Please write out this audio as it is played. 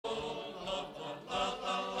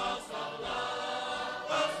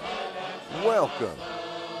Welcome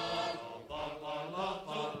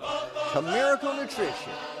to Miracle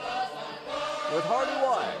Nutrition with Hearty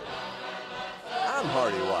White. I'm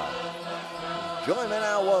Hearty White. Join me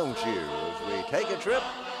now, won't you, as we take a trip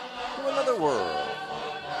to another world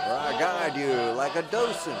where I guide you like a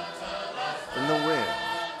docent in the wind,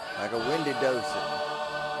 like a windy docent,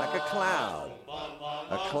 like a cloud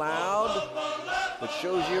that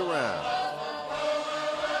shows you around.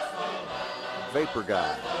 Vapor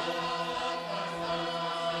guide.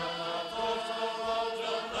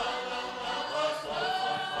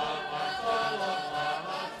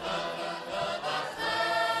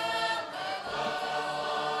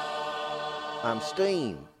 I'm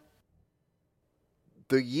Steam.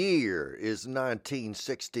 The year is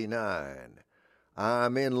 1969.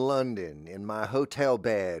 I'm in London in my hotel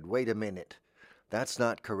bed. Wait a minute. That's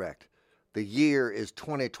not correct. The year is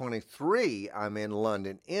 2023. I'm in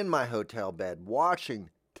London in my hotel bed watching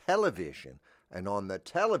television. And on the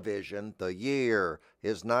television, the year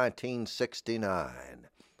is 1969.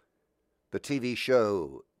 The TV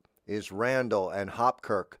show is Randall and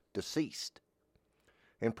Hopkirk Deceased.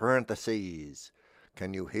 In parentheses,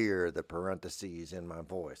 can you hear the parentheses in my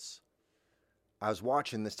voice? I was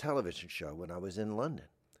watching this television show when I was in London.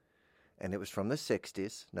 And it was from the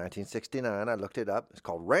 60s, 1969. I looked it up. It's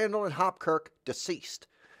called Randall and Hopkirk Deceased.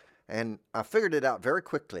 And I figured it out very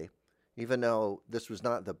quickly, even though this was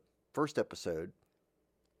not the first episode,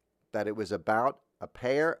 that it was about a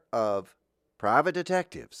pair of private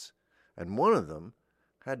detectives. And one of them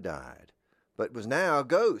had died, but was now a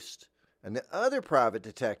ghost. And the other private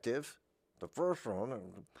detective, the first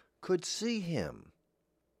one, could see him.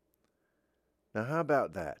 Now, how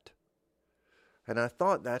about that? And I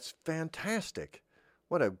thought, that's fantastic.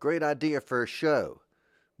 What a great idea for a show.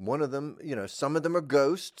 One of them, some of them are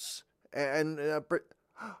ghosts. And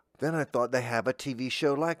then I thought they have a TV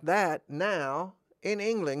show like that now in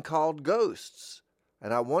England called Ghosts.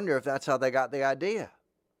 And I wonder if that's how they got the idea.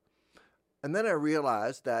 And then I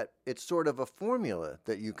realized that it's sort of a formula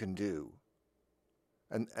that you can do.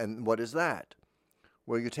 And what is that?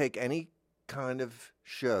 Well, you take any kind of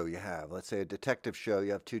show you have. Let's say a detective show,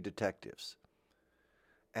 you have two detectives.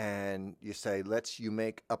 And you say, you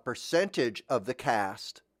make a percentage of the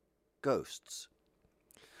cast ghosts.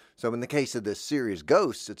 So in the case of this series,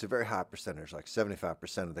 Ghosts, it's a very high percentage, like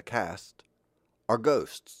 75% of the cast are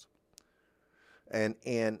ghosts. And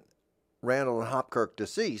in Randall and Hopkirk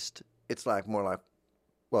Deceased, it's more like,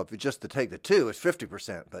 well, if you just to take the two, it's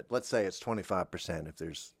 50%, but let's say it's 25% if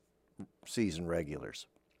there's season regulars.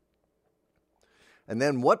 And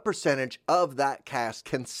then what percentage of that cast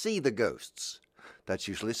can see the ghosts? That's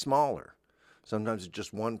usually smaller. Sometimes it's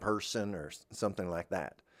just one person or something like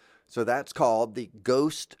that. So that's called the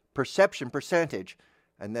ghost perception percentage,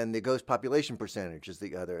 and then the ghost population percentage is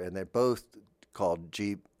the other, and they're both called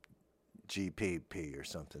GPP or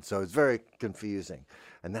something. So it's very confusing.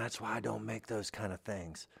 And that's why I don't make those kind of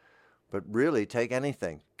things. But really, take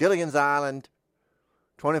anything. Gilligan's Island,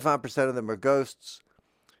 25% of them are ghosts.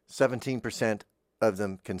 17% of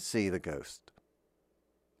them can see the ghost.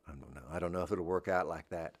 I don't know. I don't know if it'll work out like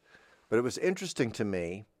that. But it was interesting to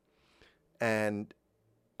me. And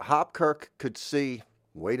Hopkirk could see,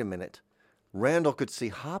 wait a minute, Randall could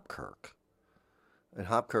see Hopkirk. And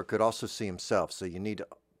Hopkirk could also see himself. So you need to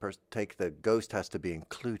take the ghost has to be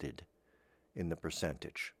included in the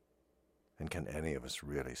percentage. And can any of us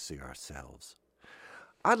really see ourselves?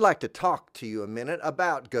 I'd like to talk to you a minute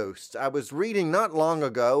about ghosts. I was reading not long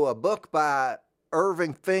ago a book by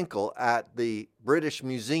Irving Finkel at the British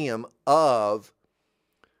Museum, just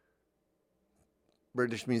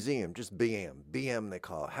BM. BM they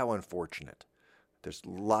call it. How unfortunate. There's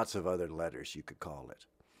lots of other letters you could call it.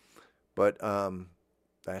 But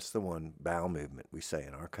that's the one, bowel movement, we say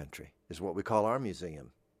in our country, is what we call our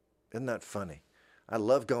museum. Isn't that funny? I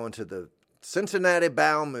love going to the Cincinnati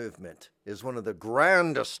Bowel Movement. Is one of the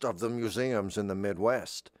grandest of the museums in the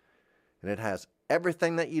Midwest. And it has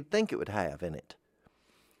everything that you'd think it would have in it.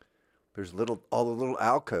 There's all the little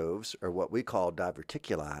alcoves, or what we call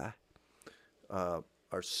diverticuli, are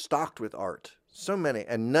stocked with art. So many,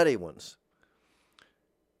 and nutty ones.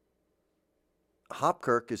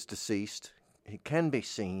 Hopkirk is deceased. He can be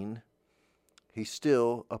seen. He's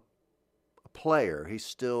still a player. He's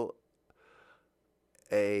still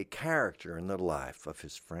a character in the life of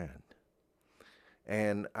his friend.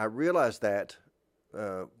 And I realized that,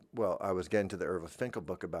 I was getting to the Irving Finkel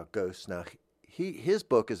book about ghosts. Now, his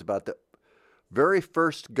book is about the very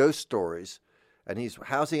first ghost stories. And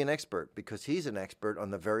how's he an expert? Because he's an expert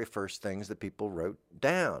on the very first things that people wrote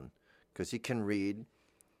down. Because he can read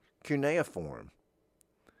cuneiform.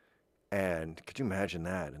 And could you imagine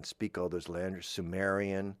that? And speak all those languages,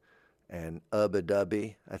 Sumerian and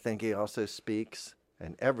Ubba I think he also speaks,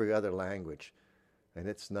 and every other language. And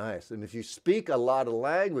it's nice. And if you speak a lot of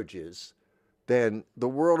languages, then the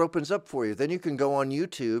world opens up for you. Then you can go on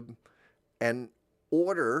YouTube and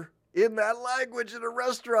order in that language in a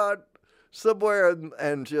restaurant somewhere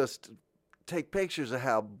and just take pictures of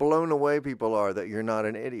how blown away people are that you're not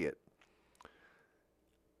an idiot.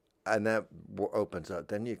 And that opens up.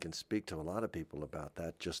 Then you can speak to a lot of people about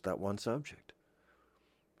that, just that one subject.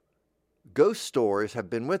 Ghost stories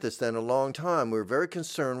have been with us then a long time. We're very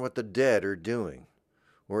concerned what the dead are doing,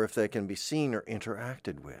 or if they can be seen or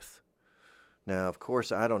interacted with. Now, of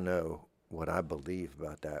course, I don't know what I believe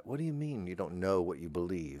about that. What do you mean you don't know what you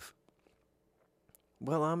believe?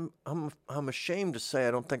 Well, I'm ashamed to say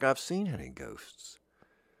I don't think I've seen any ghosts.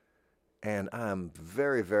 And I'm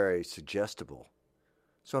very, very suggestible.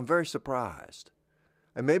 So I'm very surprised.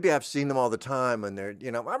 And maybe I've seen them all the time and they're,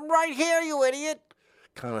 I'm right here, you idiot,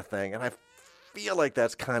 kind of thing. And I feel like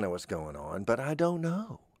that's kind of what's going on, but I don't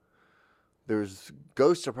know. There's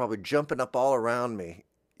ghosts are probably jumping up all around me,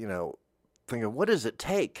 thinking, what does it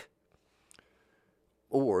take?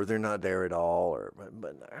 Or they're not there at all,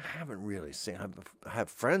 but I haven't really seen. I have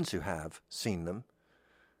friends who have seen them.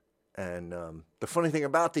 And the funny thing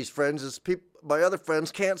about these friends is my other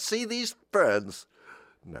friends can't see these friends.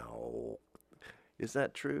 No. Is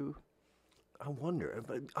that true? I wonder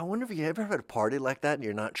if you ever had a party like that and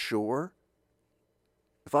you're not sure.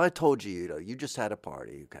 If I told you, you just had a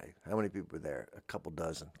party, okay, how many people were there? A couple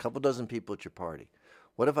dozen people at your party.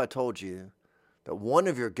 What if I told you that one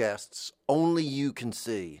of your guests only you can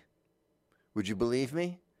see? Would you believe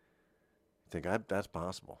me? You think that's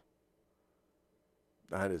possible?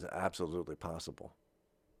 That is absolutely possible.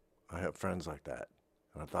 I have friends like that.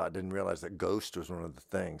 And I didn't realize that ghost was one of the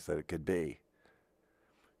things that it could be.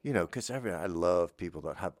 Because I love people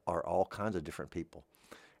that are all kinds of different people.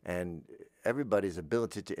 And everybody's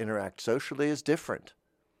ability to interact socially is different.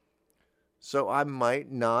 So I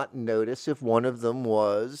might not notice if one of them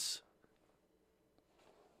was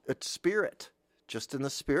a spirit, just in the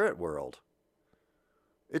spirit world.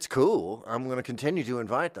 It's cool. I'm going to continue to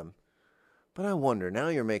invite them. But I wonder, now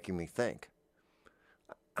you're making me think.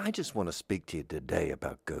 I just want to speak to you today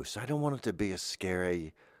about ghosts. I don't want it to be a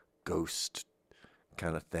scary ghost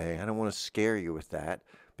kind of thing. I don't want to scare you with that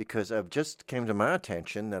because it just came to my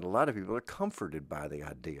attention that a lot of people are comforted by the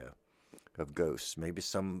idea of ghosts. Maybe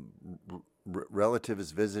some relative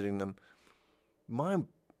is visiting them. My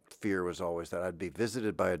fear was always that I'd be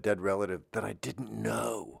visited by a dead relative that I didn't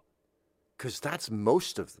know, because that's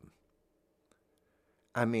most of them.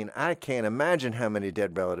 I mean, I can't imagine how many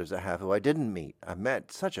dead relatives I have who I didn't meet. I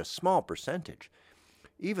met such a small percentage.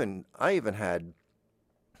 I even had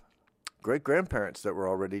great-grandparents that were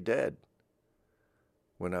already dead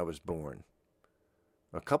when I was born.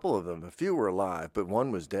 A couple of them, a few were alive, but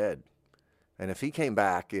one was dead. And if he came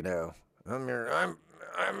back, I'm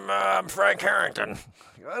Frank Harrington.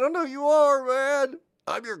 I don't know who you are, man.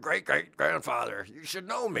 I'm your great-great-grandfather. You should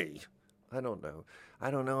know me. I don't know.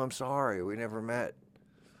 I'm sorry. We never met.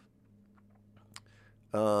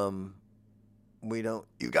 You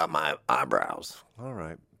got my eyebrows. All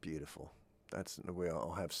right, beautiful. We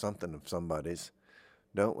all have something of somebody's,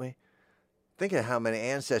 don't we? Think of how many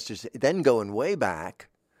ancestors, then going way back,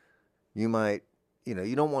 you might,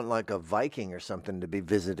 you don't want like a Viking or something to be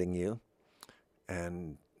visiting you.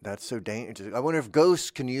 And that's so dangerous. I wonder if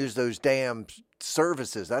ghosts can use those damn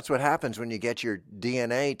services. That's what happens when you get your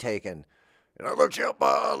DNA taken. And I looked you up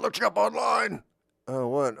online. Oh,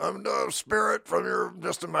 what? I'm the spirit from your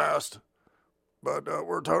distant past. But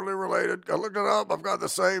we're totally related. I looked it up. I've got the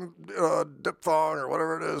same diphthong or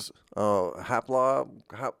whatever it is. Oh, haploid.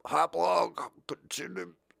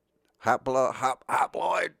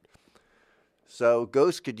 So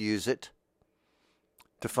ghosts could use it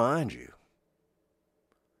to find you.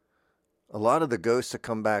 A lot of the ghosts that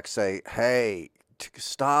come back say, hey,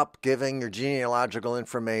 stop giving your genealogical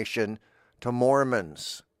information to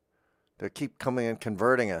Mormons. They keep coming and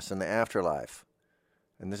converting us in the afterlife.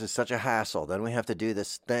 And this is such a hassle. Then we have to do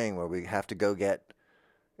this thing where we have to go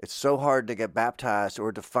it's so hard to get baptized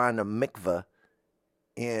or to find a mikveh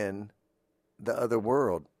in the other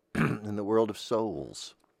world, in the world of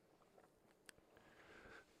souls.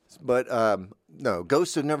 But no,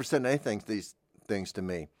 ghosts have never said these things to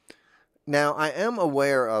me. Now, I am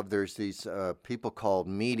aware of there's these people called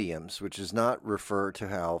mediums, which does not refer to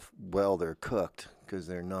how well they're cooked, because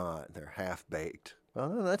they're not. They're half-baked.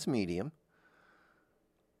 Well, that's medium.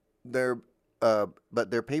 But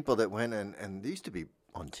they're people that went and they used to be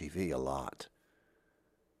on TV a lot.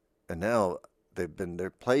 And now their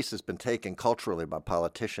place has been taken culturally by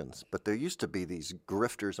politicians. But there used to be these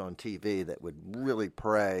grifters on TV that would really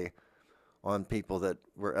prey on people that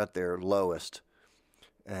were at their lowest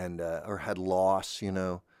and or had loss,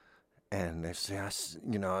 And they say, I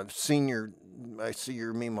see your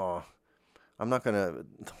Meemaw. I'm not gonna.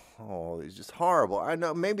 Oh, it's just horrible. I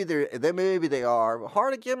know. Maybe they are.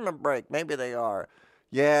 Hard to give them a break. Maybe they are.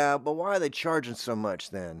 Yeah, but why are they charging so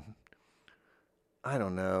much then? I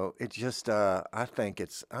don't know. It just. I think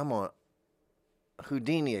I'm on.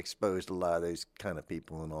 Houdini exposed a lot of those kind of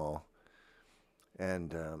people and all,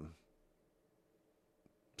 and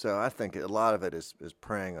so I think a lot of it is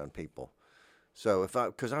preying on people. So if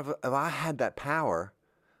I had that power,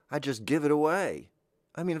 I'd just give it away.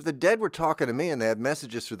 I mean, if the dead were talking to me and they had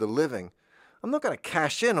messages for the living, I'm not going to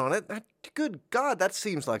cash in on it. Good God, that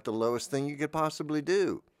seems like the lowest thing you could possibly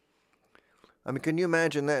do. I mean, can you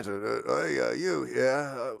imagine that?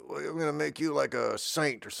 I'm going to make you like a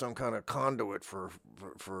saint or some kind of conduit for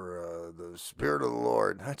the Spirit of the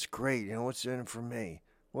Lord. That's great. What's in it for me?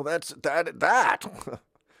 Well, that's that.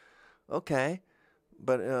 Okay.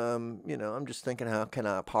 But, I'm just thinking, how can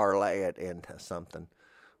I parlay it into something?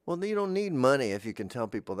 Well, you don't need money if you can tell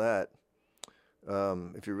people that,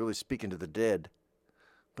 if you're really speaking to the dead.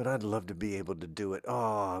 But I'd love to be able to do it.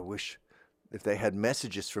 Oh, I wish if they had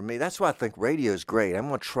messages for me. That's why I think radio is great. I'm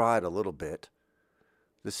going to try it a little bit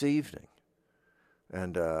this evening.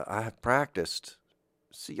 And I have practiced.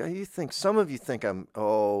 See, some of you think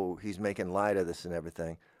he's making light of this and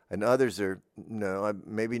everything. And others are, no,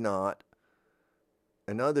 maybe not.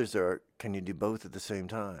 And others are, can you do both at the same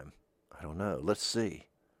time? I don't know. Let's see.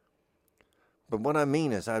 But what I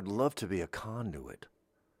mean is I'd love to be a conduit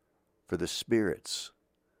for the spirits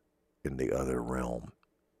in the other realm.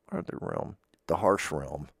 The harsh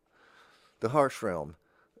realm.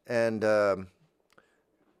 And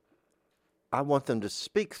I want them to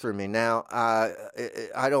speak through me. Now,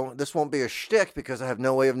 this won't be a shtick because I have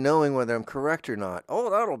no way of knowing whether I'm correct or not. Oh,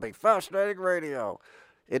 that'll be fascinating radio.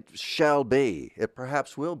 It shall be. It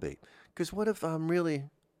perhaps will be. Because what if we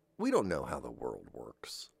don't know how the world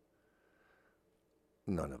works.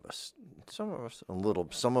 None of us. Some of us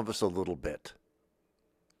a little bit.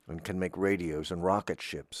 And can make radios and rocket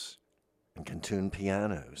ships. And can tune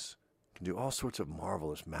pianos. Can do all sorts of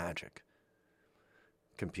marvelous magic.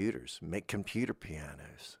 Computers. Make computer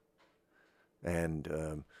pianos.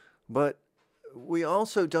 And, but we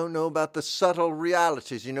also don't know about the subtle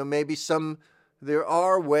realities. Maybe there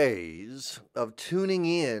are ways of tuning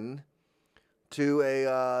in to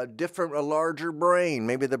a larger brain.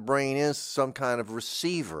 Maybe the brain is some kind of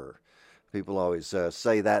receiver. People always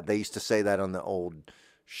say that. They used to say that on the old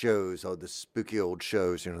shows, the spooky old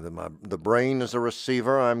shows. The brain is a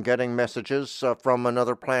receiver. I'm getting messages from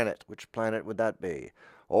another planet. Which planet would that be?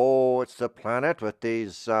 Oh, it's the planet with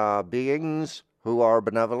these beings who are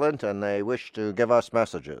benevolent and they wish to give us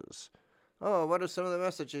messages. Oh, what are some of the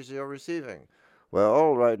messages you're receiving?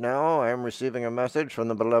 Well, right now I am receiving a message from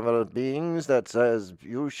the benevolent beings that says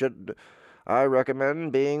I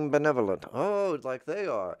recommend being benevolent. Oh, it's like they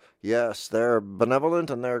are. Yes, they're benevolent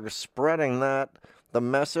and they're spreading the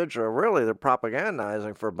message, or really they're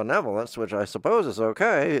propagandizing for benevolence, which I suppose is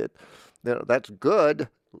okay. That's good,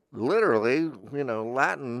 literally,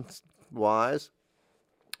 Latin-wise.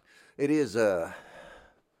 Is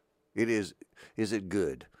it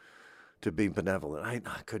good to be benevolent? I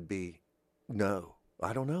could be. No,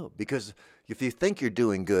 I don't know. Because if you think you're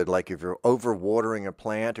doing good, like if you're overwatering a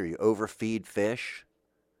plant or you overfeed fish,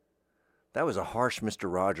 that was a harsh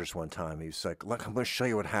Mr. Rogers one time. He was like, look, I'm going to show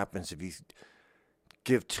you what happens if you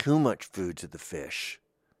give too much food to the fish.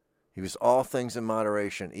 He was all things in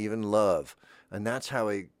moderation, even love. And that's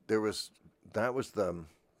how that was the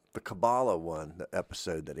Kabbalah one, the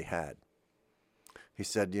episode that he had. He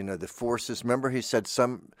said, the forces, remember he said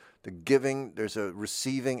there's a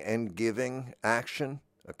receiving and giving action,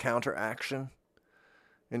 a counteraction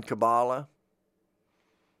in Kabbalah.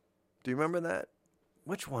 Do you remember that?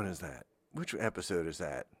 Which one is that? Which episode is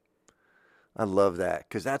that? I love that,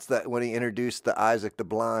 because that's when he introduced the Isaac the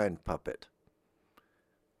Blind puppet.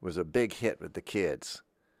 It was a big hit with the kids.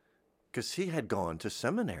 Because he had gone to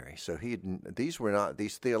seminary, so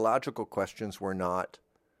these theological questions were not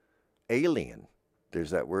alien.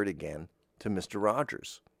 There's that word again, to Mr.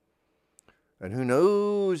 Rogers. And who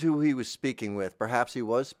knows who he was speaking with? Perhaps he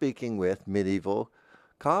was speaking with medieval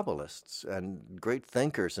Kabbalists and great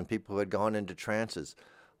thinkers and people who had gone into trances,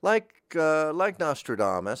 like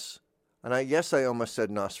Nostradamus. And I almost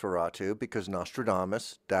said Nosferatu, because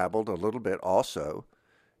Nostradamus dabbled a little bit also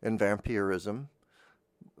in vampirism.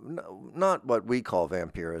 Not what we call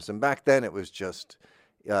vampirism. Back then it was just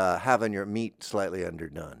having your meat slightly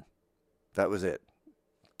underdone. That was it,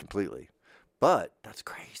 completely. But that's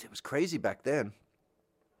crazy. It was crazy back then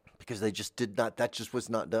because they just did not, that just was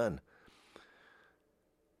not done.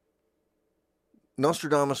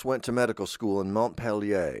 Nostradamus went to medical school in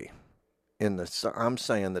Montpellier in the, I'm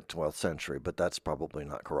saying the 12th century, but that's probably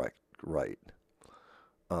not correct, right?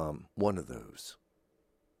 One of those.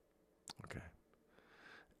 Okay.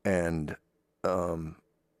 And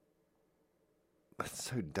that's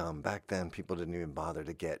so dumb. Back then, people didn't even bother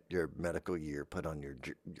to get your medical year put on your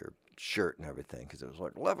shirt and everything because it was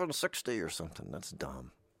like 1160 or something. That's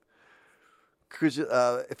dumb. Because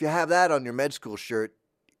if you have that on your med school shirt,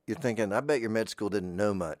 you're thinking, I bet your med school didn't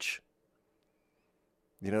know much.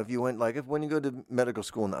 You know, if you went, like, when you go to medical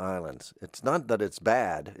school in the islands, it's not that it's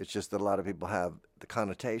bad. It's just that a lot of people have the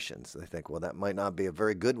connotations. They think, well, that might not be a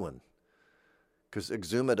very good one. Because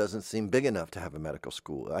Exuma doesn't seem big enough to have a medical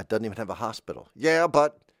school. It doesn't even have a hospital. Yeah,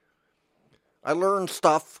 but I learned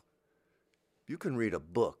stuff. You can read a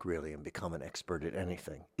book, really, and become an expert at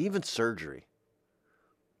anything. Even surgery.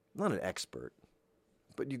 I'm not an expert.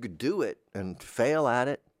 But you could do it and fail at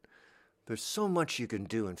it. There's so much you can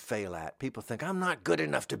do and fail at. People think, I'm not good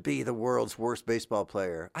enough to be the world's worst baseball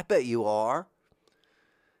player. I bet you are.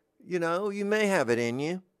 You know, you may have it in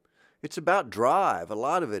you. It's about drive. A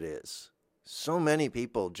lot of it is. So many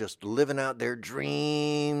people just living out their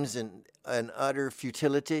dreams and utter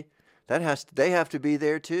futility. They have to be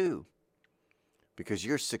there too. Because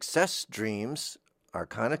your success dreams are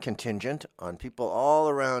kind of contingent on people all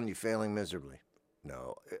around you failing miserably.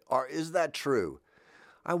 No. Is that true?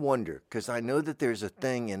 I wonder, because I know that there's a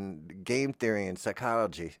thing in game theory and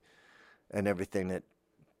psychology and everything that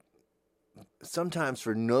sometimes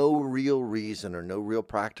for no real reason or no real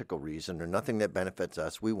practical reason or nothing that benefits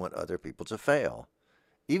us, we want other people to fail.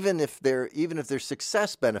 Even if their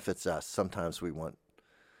success benefits us, sometimes we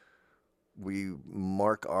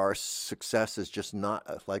mark our success as just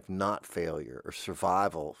not failure or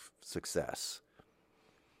survival success.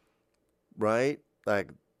 Right?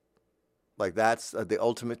 Like that's the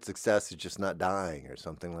ultimate success is just not dying or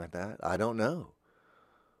something like that. I don't know.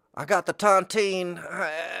 I got the tontine.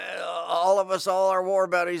 All our war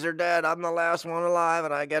buddies are dead. I'm the last one alive,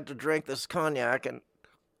 and I get to drink this cognac. And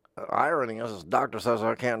irony is, the doctor says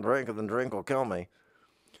I can't drink, and the drink will kill me.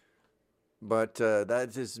 But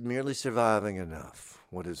that is merely surviving enough.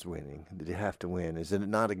 What is winning? Did you have to win? Is it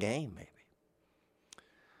not a game, maybe?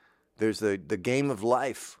 There's the game of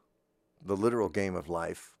life, the literal game of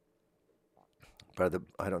life.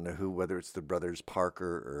 I don't know whether it's the brothers Parker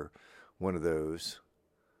or one of those,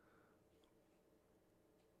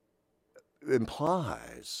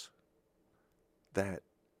 implies that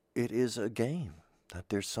it is a game, that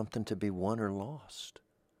there's something to be won or lost.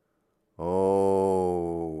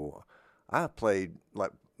 Oh, I played,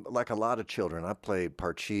 like a lot of children, I played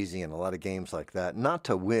Parcheesi and a lot of games like that, not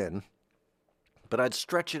to win, but I'd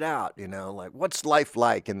stretch it out, like what's life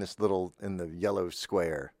like in the yellow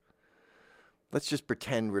square? Let's just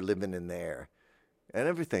pretend we're living in there. And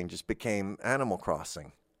everything just became Animal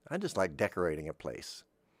Crossing. I just like decorating a place.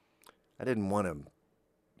 I didn't want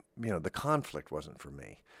to, the conflict wasn't for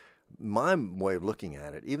me. My way of looking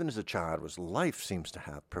at it, even as a child, was life seems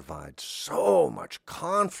to provide so much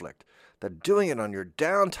conflict that doing it on your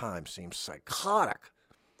downtime seems psychotic.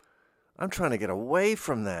 I'm trying to get away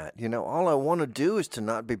from that. All I want to do is to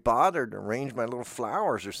not be bothered and arrange my little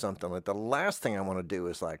flowers or something. Like the last thing I want to do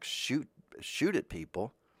is like shoot at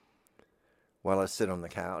people while I sit on the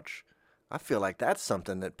couch. I feel like that's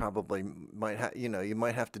something that probably might you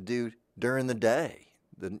might have to do during the day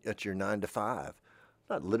at your 9 to 5.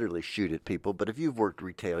 Not literally shoot at people, but if you've worked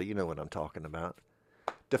retail, you know what I'm talking about.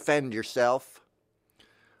 Defend yourself.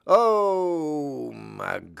 Oh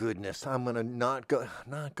my goodness, I'm gonna not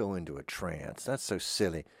go into a trance. That's so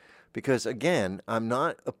silly, because again, I'm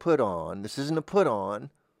not a put on. This isn't a put on.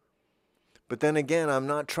 But then again, I'm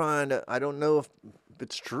not trying to, I don't know if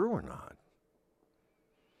it's true or not.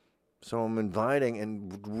 So I'm inviting,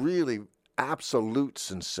 in really absolute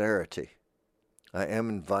sincerity, I am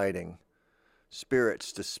inviting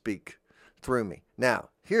spirits to speak through me. Now,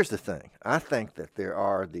 here's the thing. I think that there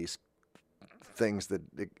are these things that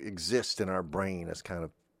exist in our brain as kind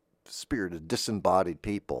of spirited, disembodied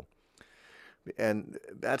people. And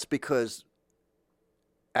that's because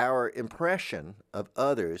our impression of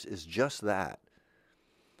others is just that.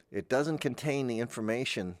 It doesn't contain the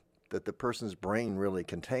information that the person's brain really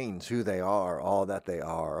contains, who they are, all that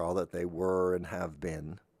they were and have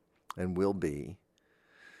been and will be.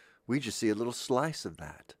 We just see a little slice of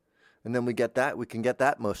that. And then we can get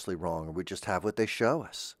that mostly wrong, or we just have what they show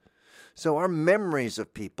us. So our memories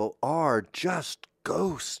of people are just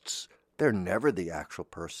ghosts. They're never the actual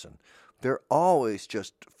person. They're always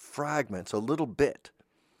just fragments, a little bit.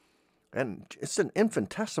 And it's an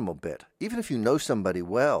infinitesimal bit. Even if you know somebody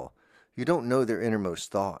well, you don't know their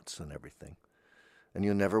innermost thoughts and everything. And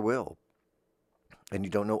you never will. And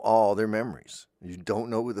you don't know all their memories. You don't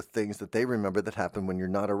know the things that they remember that happen when you're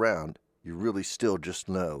not around. You really still just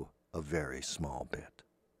know a very small bit.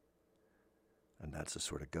 And that's a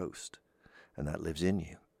sort of ghost. And that lives in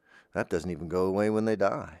you. That doesn't even go away when they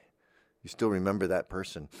die. You still remember that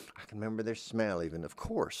person. I can remember their smell even, of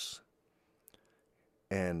course.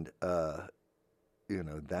 And, that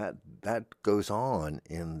goes on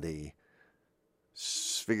in the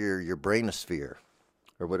sphere, your brainosphere,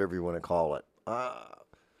 or whatever you want to call it.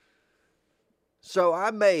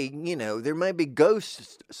 So there may be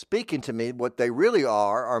ghosts speaking to me. What they really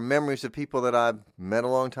are memories of people that I've met a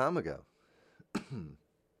long time ago.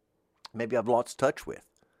 Maybe I've lost touch with.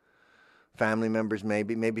 Family members,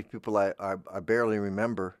 maybe people I barely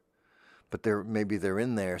remember, but they're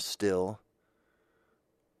in there still,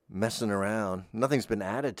 messing around. Nothing's been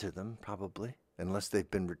added to them, probably, unless they've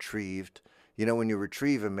been retrieved. You know, when you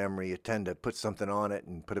retrieve a memory, you tend to put something on it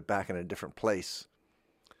and put it back in a different place.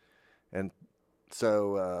 And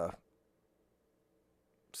so,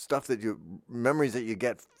 memories that you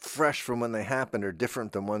get fresh from when they happened are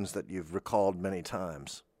different than ones that you've recalled many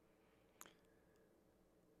times.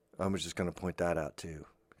 I was just going to point that out too.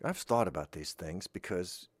 I've thought about these things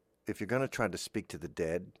because if you're going to try to speak to the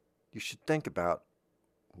dead, you should think about,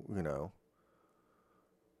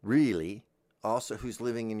 really also who's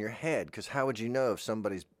living in your head. Because how would you know if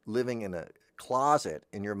somebody's living in a closet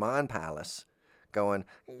in your mind palace going,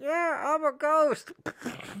 yeah, I'm a ghost.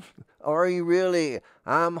 Are you really?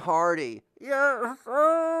 I'm Hearty. Yeah.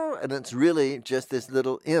 Oh. And it's really just this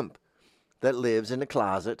little imp that lives in a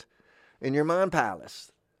closet in your mind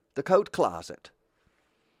palace. The coat closet.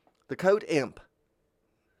 The coat imp.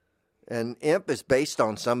 And imp is based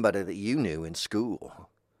on somebody that you knew in school.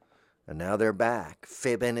 And now they're back,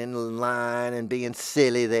 fibbing in line and being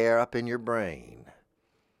silly there up in your brain.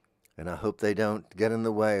 And I hope they don't get in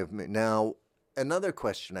the way of me. Now, another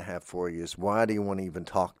question I have for you is, why do you want to even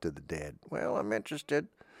talk to the dead? Well, I'm interested.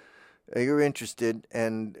 You're interested.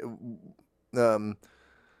 And,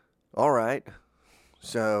 all right.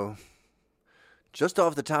 So, just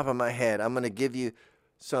off the top of my head, I'm going to give you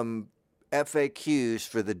some FAQs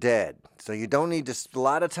for the dead. So you don't need to, a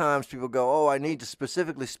lot of times people go, I need to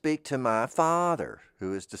specifically speak to my father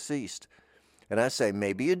who is deceased. And I say,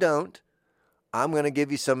 maybe you don't. I'm going to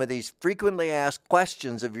give you some of these frequently asked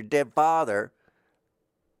questions of your dead father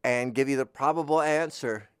and give you the probable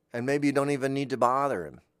answer. And maybe you don't even need to bother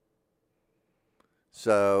him.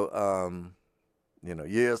 So,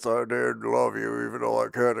 yes, I did love you, even though I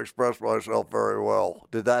can't express myself very well.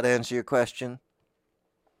 Did that answer your question?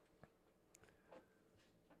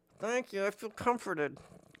 Thank you. I feel comforted.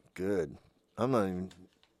 Good. I'm not even...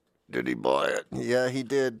 Did he buy it? Yeah, he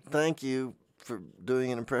did. Thank you for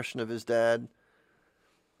doing an impression of his dad.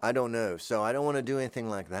 I don't know. So I don't want to do anything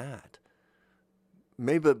like that.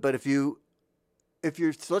 Maybe, but if you're,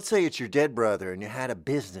 let's say it's your dead brother and you had a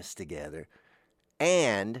business together,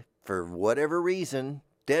 and for whatever reason,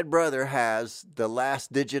 dead brother has the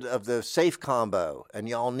last digit of the safe combo, and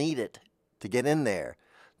y'all need it to get in there.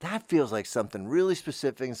 That feels like something really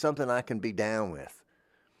specific and something I can be down with.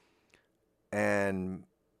 And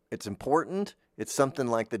it's important. It's something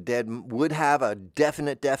like the dead would have a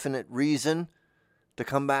definite reason to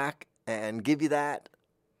come back and give you that.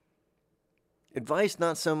 Advice,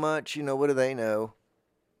 not so much. What do they know?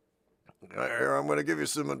 I'm going to give you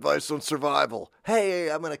some advice on survival. Hey,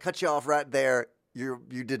 I'm going to cut you off right there. You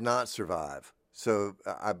did not survive. So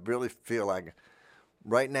I really feel like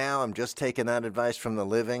right now I'm just taking that advice from the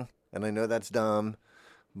living, and I know that's dumb,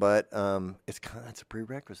 but that's a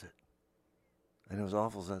prerequisite. I know, as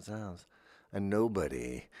awful as that sounds. And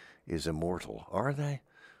nobody is immortal, are they?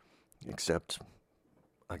 Except,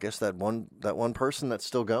 I guess that one person that's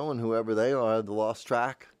still going, whoever they are, the lost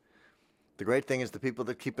track. The great thing is the people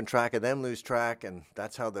that keeping track of them lose track, and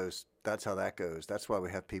that's how that goes. That's why we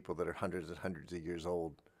have people that are hundreds and hundreds of years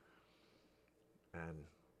old. And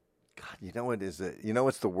God, you know what is it? You know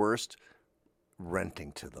what's the worst?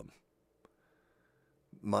 Renting to them.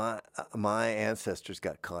 My ancestors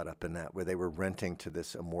got caught up in that, where they were renting to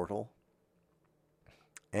this immortal,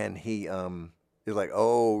 and he's like,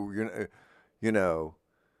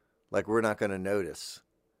 like we're not going to notice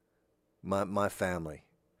my family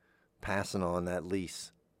passing on that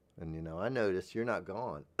lease. And, I noticed you're not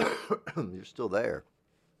gone. You're still there.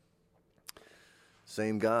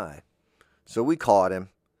 Same guy. So we caught him.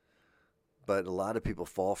 But a lot of people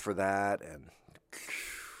fall for that. And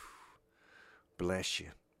Bless you.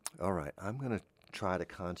 All right, I'm going to try to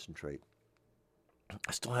concentrate.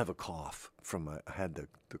 I still have a cough from I had the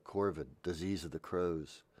corvid, disease of the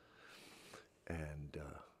crows, and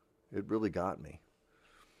it really got me.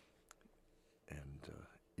 And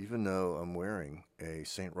even though I'm wearing a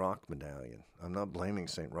St. Roch medallion, I'm not blaming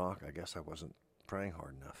St. Roch. I guess I wasn't praying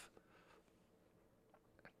hard enough.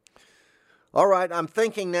 All right, I'm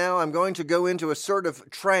thinking now I'm going to go into a sort of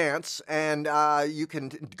trance, and you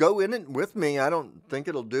can go in it with me. I don't think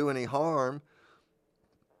it'll do any harm.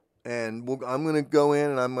 And I'm going to go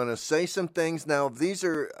in and I'm going to say some things. Now,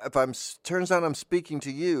 turns out I'm speaking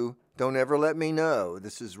to you, don't ever let me know.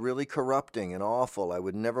 This is really corrupting and awful. I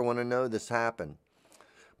would never want to know this happened.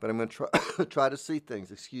 But I'm going to try to see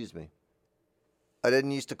things. Excuse me. I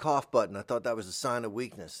didn't use the cough button. I thought that was a sign of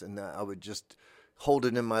weakness, and I would just hold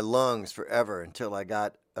it in my lungs forever until I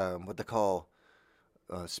got what they call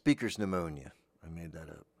speaker's pneumonia. I made that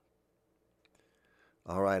up.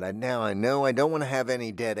 All right, I know I don't want to have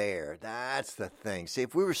any dead air. That's the thing. See,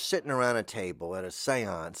 if we were sitting around a table at a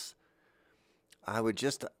seance, I would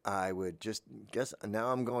just guess,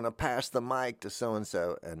 now I'm going to pass the mic to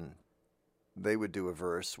so-and-so, and they would do a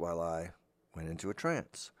verse while I went into a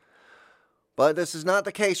trance. But this is not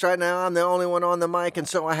the case right now. I'm the only one on the mic, and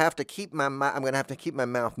so I'm going to have to keep my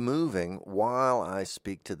mouth moving while I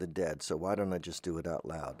speak to the dead. So why don't I just do it out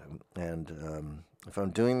loud? And if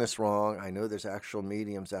I'm doing this wrong, I know there's actual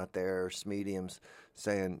mediums out there, smediums,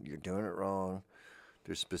 saying you're doing it wrong.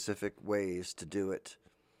 There's specific ways to do it.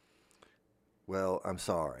 Well, I'm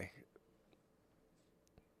sorry.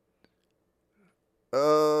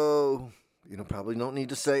 Oh, you probably don't need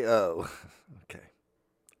to say oh. Okay.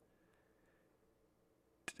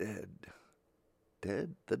 Dead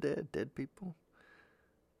people?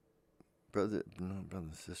 Brothers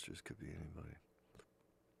and sisters could be anybody.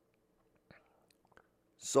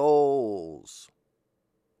 Souls,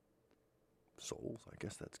 I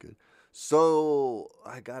guess that's good. So,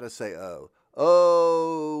 I gotta say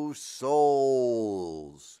oh,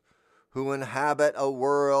 souls who inhabit a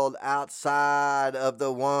world outside of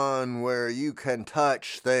the one where you can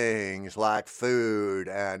touch things like food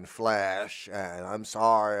and flesh. And I'm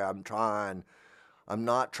sorry, I'm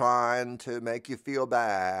not trying to make you feel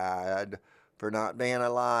bad for not being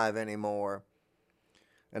alive anymore.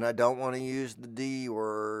 And I don't want to use the D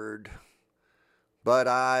word, but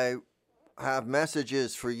I have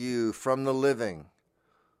messages for you from the living.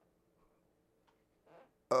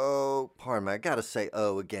 Oh, pardon me, I gotta say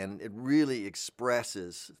oh again. It really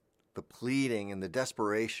expresses the pleading and the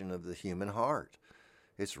desperation of the human heart.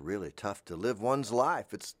 It's really tough to live one's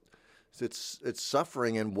life. It's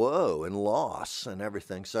suffering and woe and loss and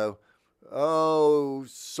everything. So, oh,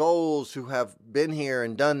 souls who have been here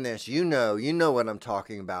and done this, you know what I'm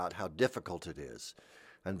talking about, how difficult it is.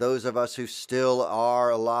 And those of us who still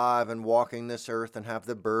are alive and walking this earth and have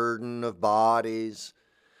the burden of bodies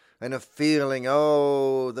and of feeling,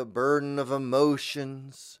 the burden of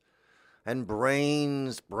emotions and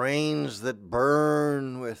brains that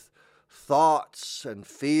burn with thoughts and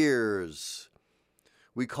fears.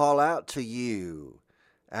 We call out to you,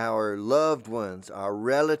 our loved ones, our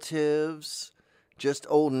relatives, just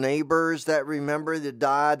old neighbors that remember that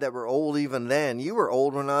died that were old even then. You were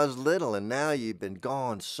old when I was little, and now you've been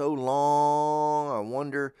gone so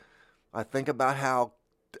long. I think about how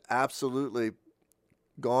absolutely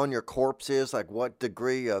gone your corpse is, like what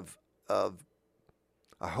degree of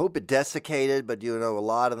I hope it desiccated, but a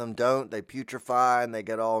lot of them don't. They putrefy and they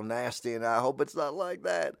get all nasty, and I hope it's not like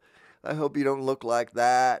that. I hope you don't look like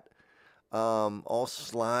that, all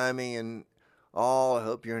slimy and all. I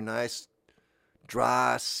hope you're a nice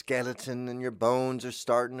dry skeleton and your bones are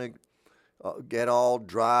starting to get all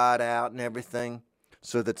dried out and everything,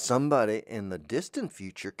 so that somebody in the distant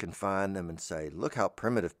future can find them and say, look how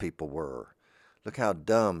primitive people were. Look how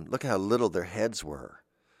dumb, look how little their heads were.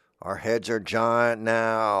 Our heads are giant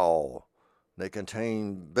now. They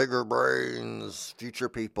contain bigger brains, future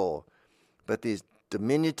people. But these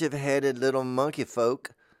diminutive-headed little monkey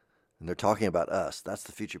folk, and they're talking about us. That's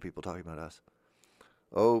the future people talking about us.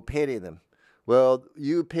 Oh, pity them. Well,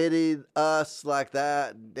 you pity us like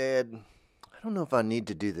that, dead. I don't know if I need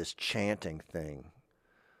to do this chanting thing.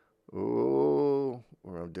 Oh,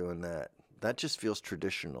 or I'm doing that. That just feels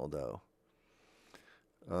traditional, though.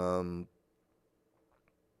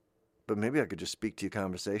 But maybe I could just speak to you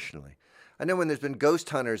conversationally. I know when there's been ghost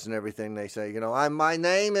hunters and everything, they say, my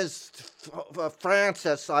name is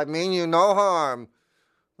Francis. I mean you no harm.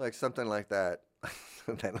 Like something like that. I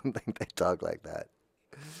don't think they talk like that.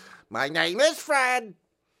 My name is Fred.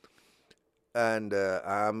 And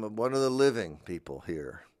I'm one of the living people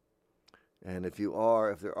here. And if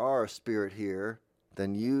there are a spirit here,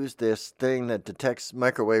 then use this thing that detects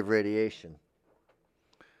microwave radiation.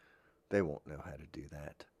 They won't know how to do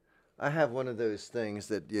that. I have one of those things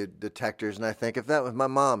detectors, and I think if that was my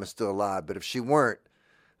mom is still alive, but if she weren't,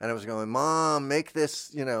 and I was going, Mom, make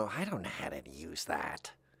this, I don't know how to use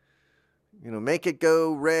that. Make it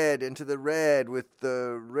go red into the red with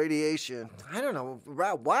the radiation. I don't know.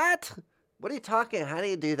 What? What are you talking? How do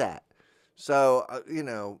you do that? So,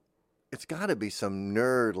 it's got to be some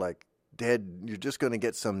nerd like dead. You're just going to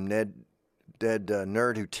get some dead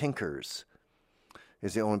nerd who tinkers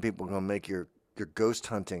is the only people going to make your ghost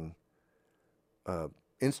hunting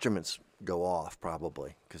instruments go off,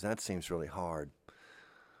 probably, because that seems really hard.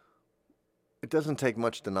 It doesn't take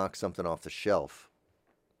much to knock something off the shelf.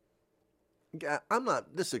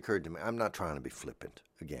 This occurred to me, I'm not trying to be flippant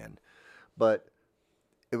again, but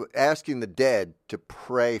asking the dead to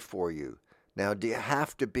pray for you. Now, do you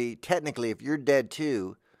have to be, technically, if you're dead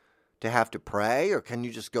too, to have to pray, or can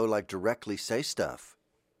you just go like directly say stuff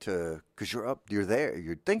because you're there,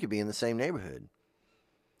 you'd think you'd be in the same neighborhood.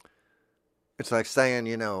 It's like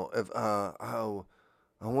saying, I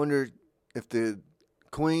wonder if the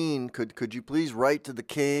Queen could you please write to the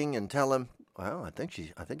king and tell him, well, I think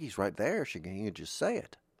he's right there. He could just say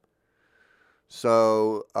it.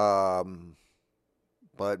 So,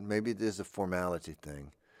 but maybe there's a formality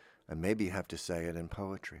thing, and maybe you have to say it in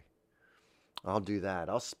poetry. I'll do that.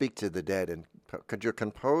 I'll speak to the dead, and could you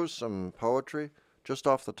compose some poetry just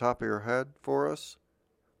off the top of your head for us?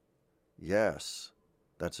 Yes.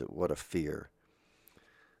 What a fear.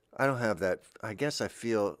 I don't have that. I guess I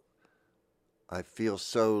feel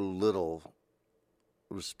so little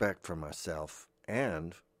respect for myself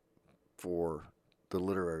and for the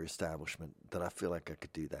literary establishment that I feel like I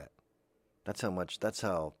could do that. That's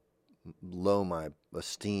how low my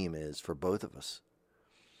esteem is for both of us.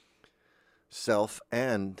 Self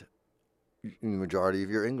and the majority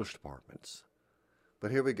of your English departments.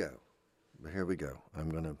 But here we go.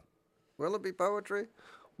 Will it be poetry?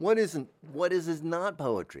 What is not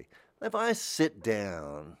poetry? If I sit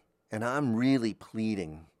down and I'm really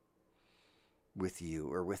pleading with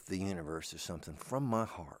you or with the universe or something from my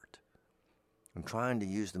heart, I'm trying to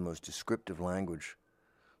use the most descriptive language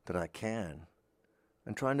that I can.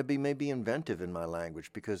 I'm trying to be maybe inventive in my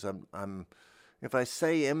language because I'm if I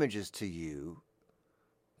say images to you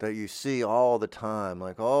that you see all the time,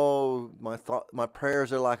 like, oh, my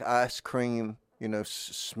prayers are like ice cream,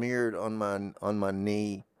 smeared on my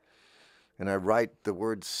knee, and I write the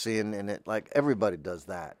word sin in it, like everybody does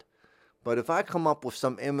that. But if I come up with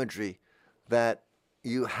some imagery that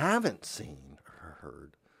you haven't seen or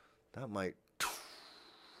heard, that might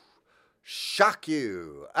shock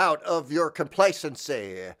you out of your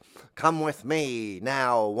complacency. Come with me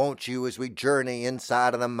now, won't you, as we journey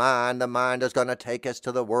inside of the mind. The mind is going to take us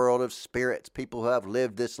to the world of spirits, people who have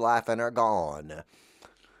lived this life and are gone.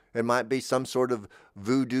 It might be some sort of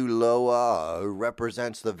voodoo Loa who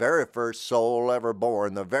represents the very first soul ever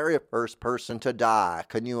born, the very first person to die.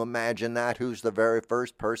 Can you imagine that? Who's the very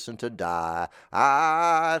first person to die?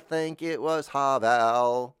 I think it was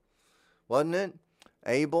Havel. Wasn't it?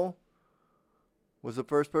 Abel was the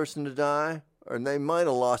first person to die? Or they might have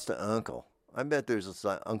lost an uncle. I bet there's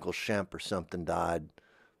Uncle Shemp or something died.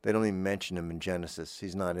 They don't even mention him in Genesis.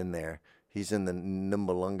 He's not in there. He's in the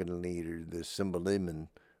Nimbalungan or the Simbaliman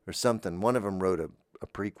or something. One of them wrote a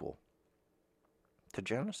prequel to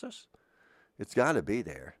Genesis. It's got to be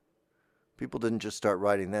there. People didn't just start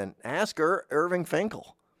writing then. Ask Irving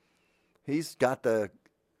Finkel. He's got the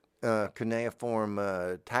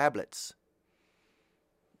cuneiform tablets.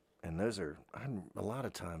 And those are, a lot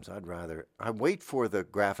of times I wait for the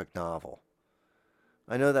graphic novel.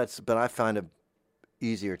 I know but I find it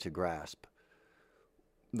easier to grasp.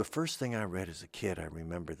 The first thing I read as a kid, I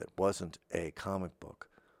remember that wasn't a comic book,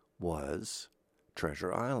 was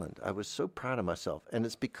Treasure Island. I was so proud of myself. And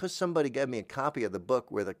it's because somebody gave me a copy of the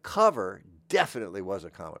book where the cover definitely was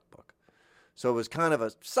a comic book. So it was kind of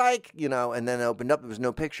a psych, and then it opened up, there was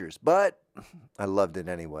no pictures. But I loved it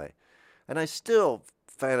anyway. And I still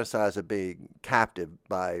fantasize of being captive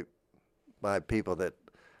by people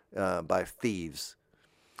by thieves.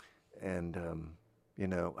 And,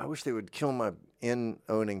 I wish they would kill my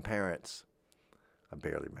inn-owning parents. I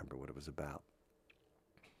barely remember what it was about.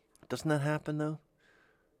 Doesn't that happen, though?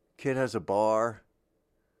 Kid has a bar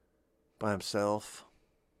by himself.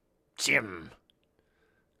 Jim.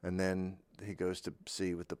 And then he goes to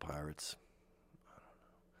sea with the pirates.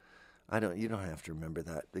 You don't have to remember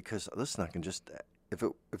that because, listen, I can just,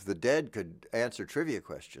 if the dead could answer trivia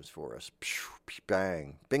questions for us,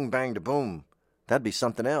 bang, bing, bang, da boom, that'd be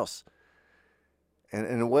something else. And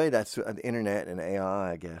in a way, that's the internet and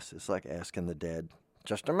AI, I guess. It's like asking the dead.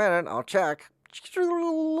 Just a minute, I'll check.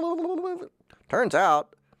 Turns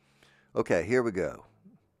out. Okay, here we go.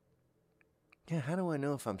 Yeah, how do I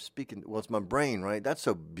know if I'm speaking? Well, it's my brain, right? That's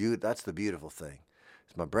so That's the beautiful thing.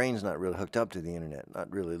 My brain's not really hooked up to the internet,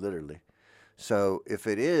 not really literally. So if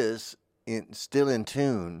it is still in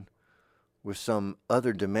tune with some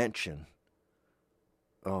other dimension,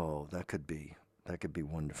 oh, that could be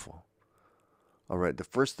wonderful. All right, the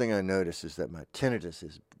first thing I notice is that my tinnitus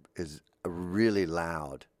is really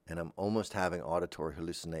loud, and I'm almost having auditory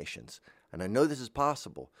hallucinations. And I know this is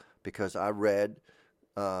possible because I read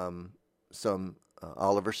some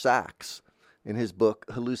Oliver Sacks in his book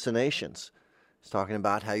Hallucinations. He's talking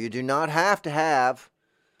about how you do not have to have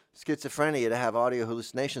schizophrenia to have audio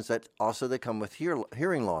hallucinations. That also they come with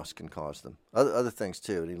hearing loss can cause them. Other things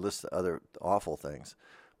too, and he lists the other awful things.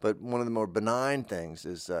 But one of the more benign things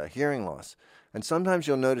is hearing loss. And sometimes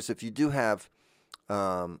you'll notice if you do have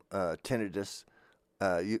tinnitus,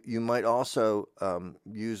 you might also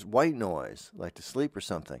use white noise, like to sleep or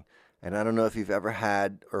something. And I don't know if you've ever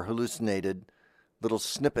had or hallucinated little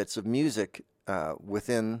snippets of music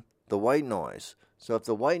within the white noise. So if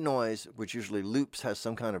the white noise, which usually loops, has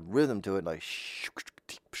some kind of rhythm to it, like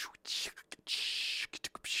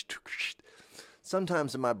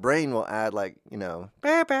sometimes my brain will add like,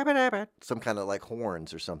 some kind of like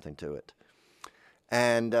horns or something to it.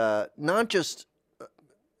 And not just,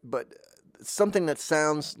 but something that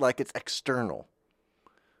sounds like it's external.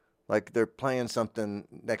 Like they're playing something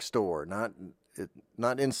next door,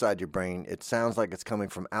 not inside your brain. It sounds like it's coming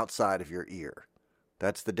from outside of your ear.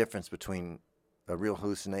 That's the difference between a real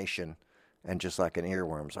hallucination and just like an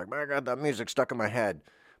earworm. It's like, my God, that music stuck in my head.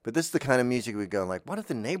 But this is the kind of music we go like, what are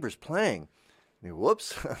the neighbors playing? And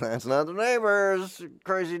whoops, that's not the neighbors,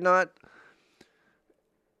 crazy nut.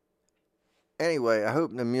 Anyway, I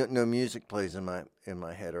hope no music plays in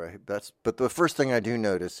my head. But the first thing I do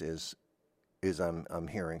notice is I'm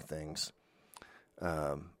hearing things.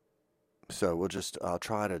 So I'll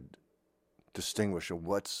try to distinguish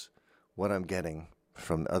what I'm getting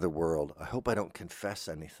from the other world. I hope I don't confess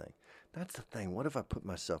anything. That's the thing. What if I put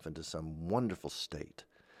myself into some wonderful state?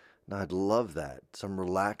 And I'd love that, some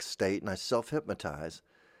relaxed state, and I self-hypnotize,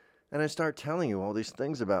 and I start telling you all these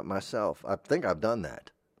things about myself. I think I've done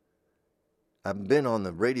that. I've been on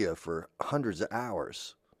the radio for hundreds of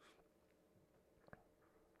hours.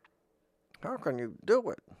 How can you do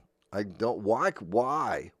it? I don't. Why?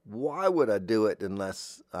 Why would I do it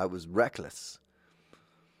unless I was reckless?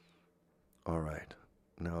 All right.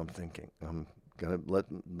 Now I'm thinking. I'm gonna let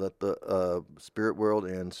the spirit world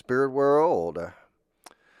in. Spirit world.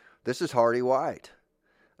 This is Hearty White.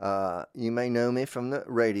 You may know me from the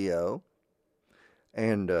radio,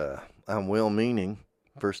 and I'm well-meaning.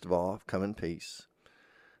 First of all, I've come in peace,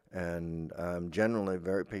 and I'm generally a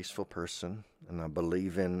very peaceful person, and I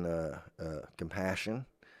believe in compassion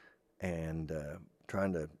and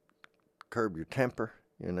trying to curb your temper,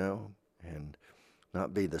 and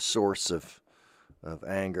not be the source of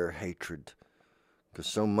anger, hatred, because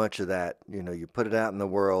so much of that, you put it out in the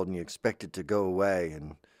world and you expect it to go away,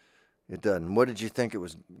 and it doesn't. What did you think it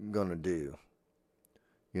was going to do?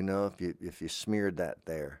 If you smeared that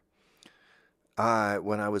there.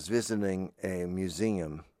 When I was visiting a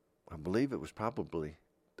museum, I believe it was probably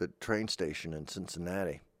the train station in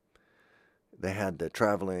Cincinnati, they had the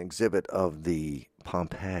traveling exhibit of the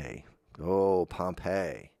Pompeii. Oh,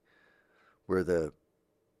 Pompeii, where the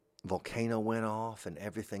volcano went off and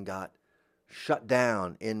everything got shut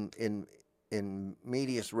down in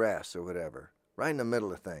medias res or whatever, right in the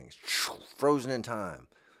middle of things, frozen in time.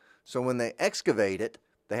 So when they excavate it,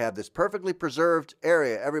 they have this perfectly preserved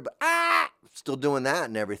area. Everybody, still doing that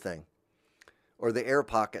and everything. Or the air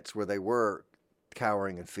pockets where they were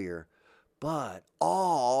cowering in fear. But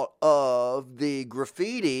all of the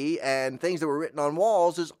graffiti and things that were written on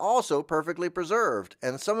walls is also perfectly preserved.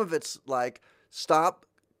 And some of it's like, stop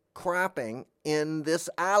crapping in this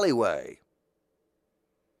alleyway.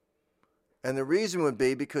 And the reason would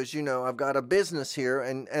be because, I've got a business here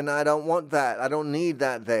and I don't want that. I don't need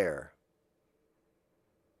that there.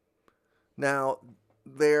 Now,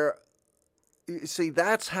 you see,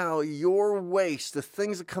 that's how your waste, the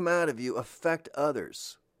things that come out of you, affect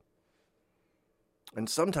others. And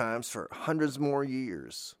sometimes for hundreds more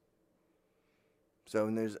years. So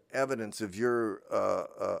when there's evidence of your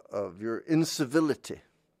incivility,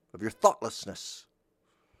 of your thoughtlessness.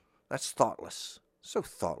 That's thoughtless. So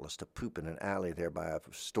thoughtless to poop in an alley there by a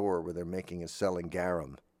store where they're making and selling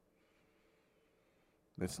garum.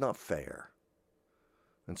 It's not fair.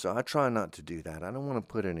 And so I try not to do that. I don't want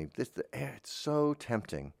to put it's so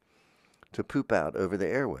tempting to poop out over the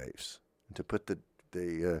airwaves, to put the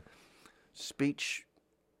speech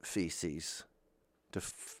feces, to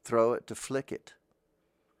throw it, to flick it.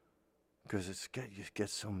 Because you get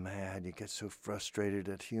so mad, you get so frustrated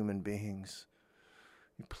at human beings.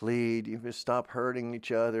 You plead, you just stop hurting each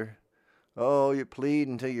other. Oh, you plead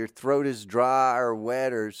until your throat is dry or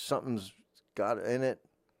wet or something's got in it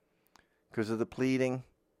because of the pleading.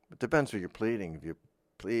 It depends where you're pleading. If you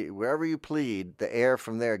plead, wherever you plead, the air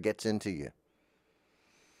from there gets into you.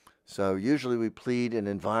 So usually we plead in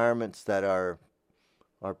environments that are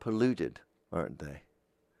polluted, aren't they?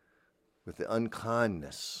 With the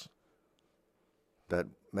unkindness that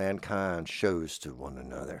mankind shows to one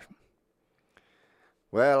another.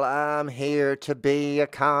 Well, I'm here to be a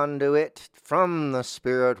conduit from the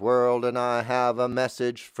spirit world, and I have a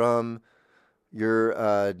message from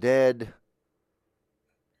your dead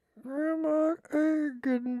Grandma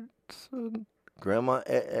Eggenson. Grandma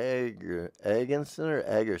Eggenson or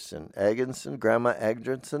Eggerson? Eggenson? Grandma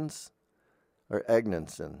Eggerson? Or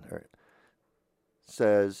Eggenson?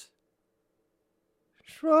 Says,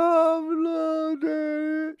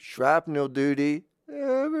 Shrapnel duty.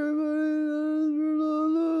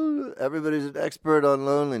 Everybody's an expert on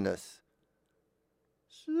loneliness.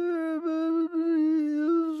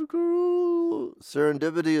 Serendipity is cruel.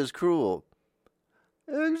 Serendipity is cruel.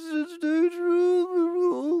 Exit stage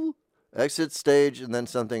rule. Exit stage and then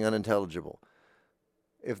something unintelligible.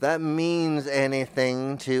 If that means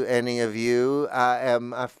anything to any of you,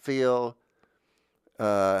 I feel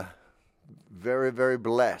very, very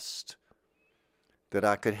blessed that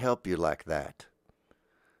I could help you like that.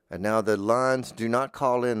 And now the lines, do not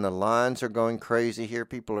call in. The lines are going crazy here.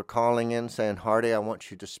 People are calling in saying, Hearty, I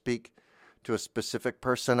want you to speak to a specific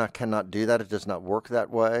person. I cannot do that. It does not work that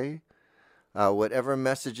way. Whatever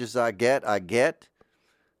messages I get.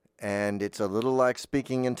 And it's a little like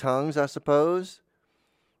speaking in tongues, I suppose.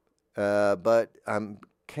 But I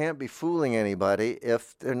can't be fooling anybody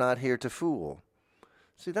if they're not here to fool.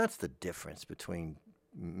 See, that's the difference between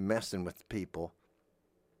messing with people.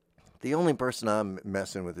 The only person I'm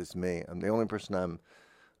messing with is me. I'm the only person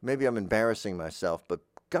maybe I'm embarrassing myself, but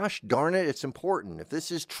gosh darn it, it's important. If this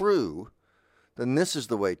is true, then this is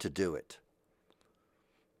the way to do it.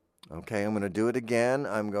 Okay, I'm going to do it again.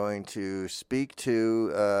 I'm going to speak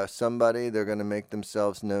to somebody. They're going to make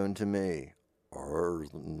themselves known to me.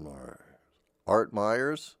 Art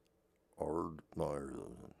Myers? Art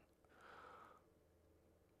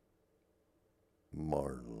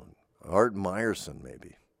Myerson,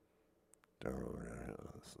 maybe.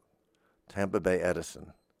 Tampa Bay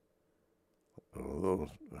Edison.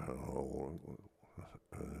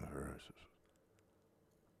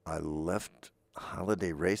 I left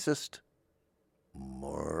holiday racist.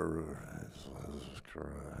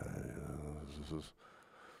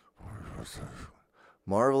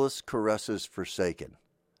 Marvelous caresses forsaken.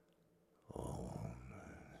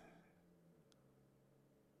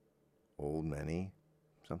 Old Manny,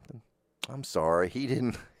 something. I'm sorry, he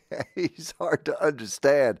didn't. He's hard to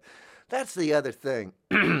understand. That's the other thing.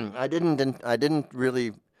 I didn't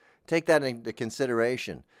really take that into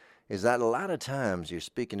consideration. Is that a lot of times you're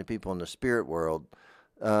speaking to people in the spirit world,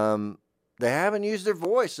 they haven't used their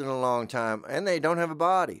voice in a long time, and they don't have a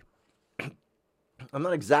body. I'm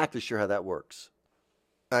not exactly sure how that works.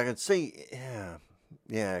 I can see,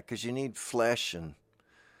 yeah, because you need flesh, and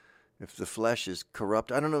if the flesh is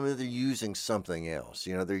corrupt, I don't know if they're using something else.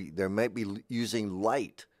 You know, they might be using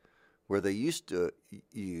light where they used to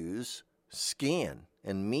use skin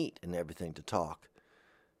and meat and everything to talk.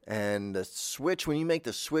 And the switch, when you make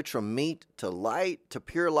the switch from meat to light, to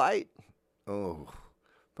pure light,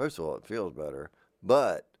 first of all, it feels better.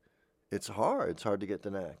 But it's hard. It's hard to get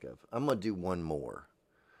the knack of. I'm going to do one more.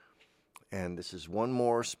 And this is one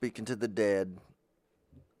more, speaking to the dead.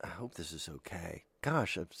 I hope this is okay.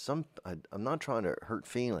 Gosh, I'm not trying to hurt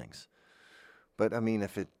feelings. But, I mean,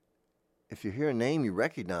 if you hear a name you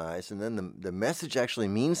recognize and then the message actually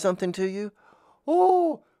means something to you,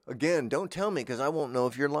 again, don't tell me because I won't know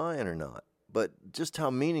if you're lying or not. But just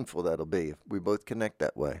how meaningful that'll be if we both connect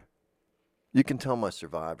that way. You can tell my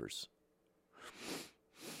survivors.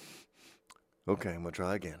 Okay, I'm going to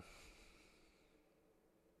try again.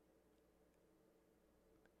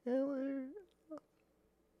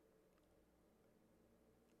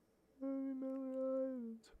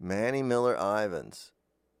 Manny Miller Ivins.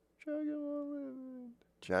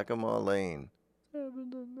 Giacomo Lane. I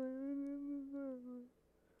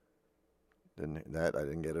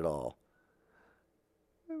didn't get it all.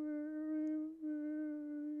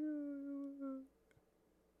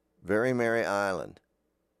 Very Merry Island.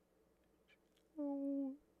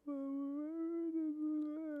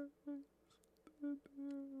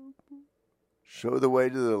 Show the way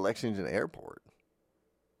to the Lexington airport.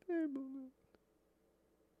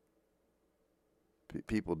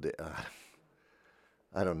 People did.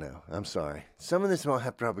 I don't know. I'm sorry. Some of this I'll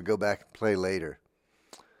have to probably go back and play later.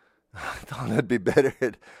 I thought I'd be better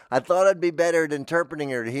at interpreting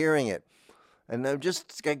it or hearing it. And I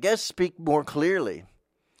guess, speak more clearly.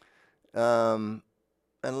 And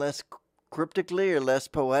less cryptically or less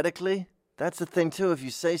poetically. That's the thing, too. If you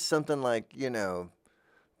say something like,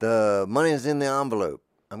 the money is in the envelope,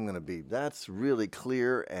 that's really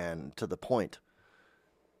clear and to the point.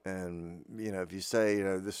 And, if you say,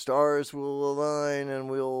 the stars will align and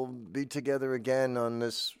we'll be together again on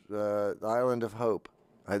this island of hope,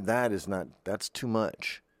 that's too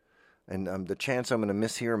much. And the chance I'm going to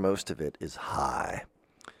mishear most of it is high.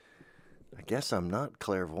 I guess I'm not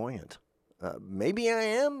clairvoyant. Maybe I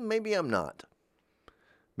am, maybe I'm not.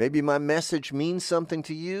 Maybe my message means something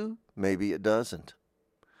to you, maybe it doesn't.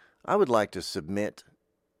 I would like to submit,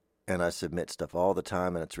 and I submit stuff all the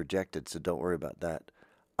time and it's rejected, so don't worry about that.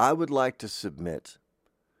 I would like to submit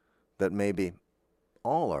that maybe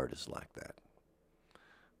all art is like that.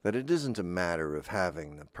 That it isn't a matter of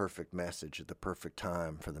having the perfect message at the perfect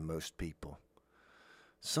time for the most people.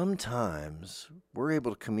 Sometimes we're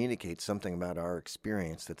able to communicate something about our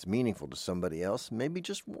experience that's meaningful to somebody else, maybe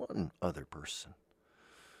just one other person.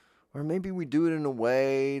 Or maybe we do it in a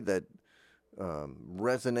way that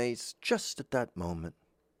resonates just at that moment.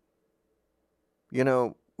 We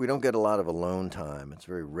don't get a lot of alone time. It's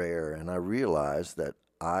very rare, and I realize that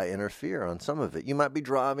I interfere on some of it. You might be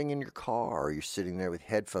driving in your car, or you're sitting there with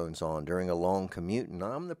headphones on during a long commute, and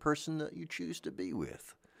I'm the person that you choose to be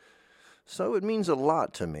with. So it means a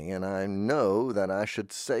lot to me, and I know that I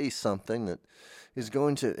should say something that is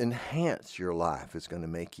going to enhance your life. It's going to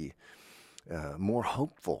make you more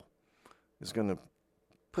hopeful. It's going to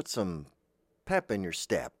put some pep in your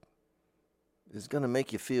step. It's going to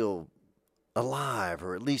make you feel alive,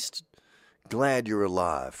 or at least glad you're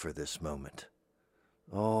alive for this moment.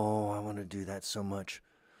 Oh, I want to do that so much,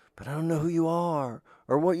 but I don't know who you are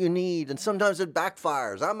or what you need, and sometimes it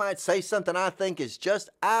backfires. I might say something I think is just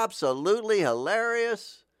absolutely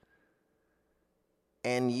hilarious,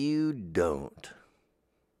 and you don't.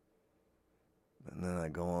 And then I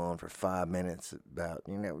go on for 5 minutes about,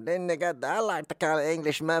 then I like the kind of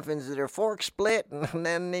English muffins that are fork split, and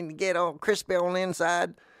then they get all crispy on the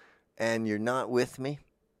inside. And you're not with me,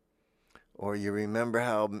 or you remember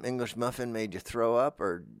how English muffin made you throw up,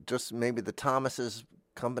 or just maybe the Thomas's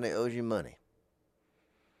company owes you money.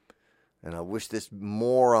 And I wish this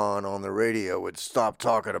moron on the radio would stop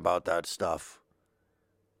talking about that stuff.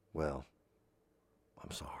 Well,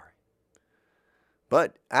 I'm sorry.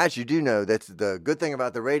 But as you do know, that's the good thing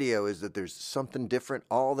about the radio is that there's something different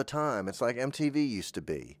all the time. It's like MTV used to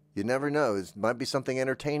be. You never know. There might be something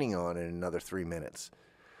entertaining on in another 3 minutes.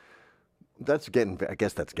 I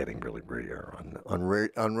guess that's getting really rare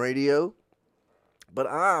on radio. But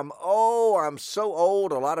I'm so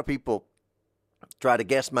old. A lot of people try to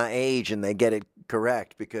guess my age and they get it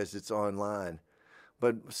correct because it's online.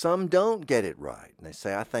 But some don't get it right. And they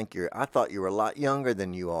say, I thought you were a lot younger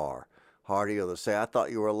than you are, Hearty. Or they'll say, I thought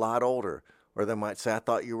you were a lot older. Or they might say, I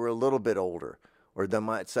thought you were a little bit older. Or they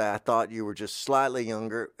might say, I thought you were just slightly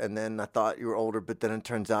younger, and then I thought you were older, but then it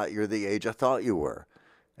turns out you're the age I thought you were.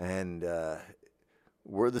 And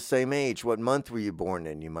we're the same age. What month were you born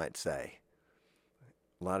in, you might say?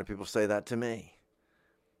 A lot of people say that to me.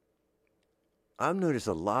 I've noticed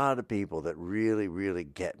a lot of people that really, really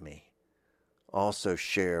get me also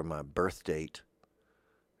share my birth date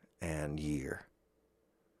and year.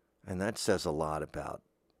 And that says a lot about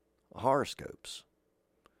horoscopes.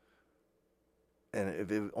 And if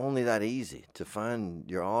it was only that easy to find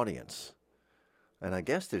your audience. And I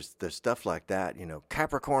guess there's stuff like that,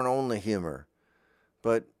 Capricorn only humor.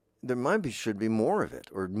 But there should be more of it.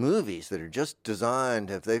 Or movies that are just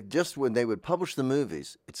designed, when they would publish the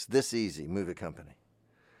movies, it's this easy, movie company.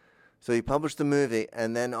 So you publish the movie,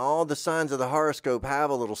 and then all the signs of the horoscope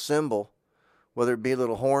have a little symbol, whether it be a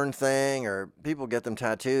little horn thing, or people get them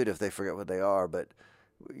tattooed if they forget what they are. But,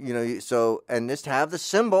 and just have the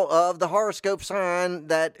symbol of the horoscope sign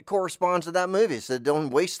that corresponds to that movie. So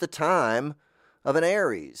don't waste the time of an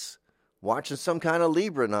Aries watching some kind of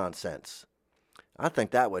Libra nonsense. I think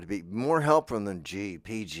that would be more helpful than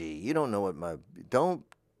PG. You don't know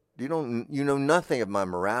you know nothing of my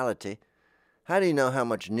morality. How do you know how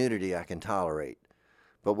much nudity I can tolerate?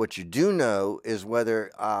 But what you do know is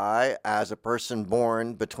whether I, as a person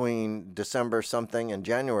born between December something and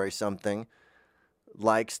January something,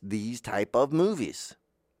 likes these type of movies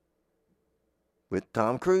with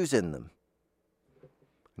Tom Cruise in them.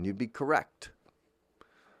 And you'd be correct.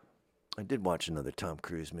 I did watch another Tom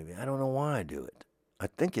Cruise movie. I don't know why I do it. I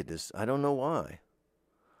think it is. I don't know why.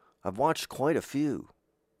 I've watched quite a few.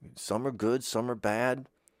 Some are good, some are bad.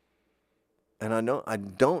 And I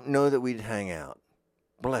don't know that we'd hang out.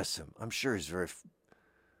 Bless him. I'm sure he's very...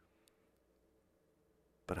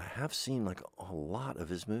 But I have seen like a lot of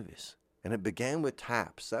his movies. And it began with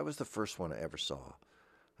Taps. That was the first one I ever saw.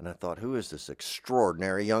 And I thought, who is this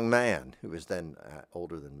extraordinary young man who was then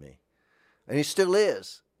older than me? And he still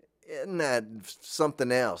is. Isn't that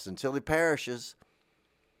something else? Until he perishes.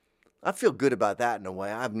 I feel good about that in a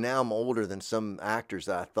way. I'm older than some actors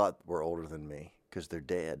that I thought were older than me because they're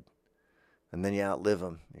dead. And then you outlive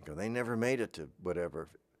them. You go, they never made it to whatever,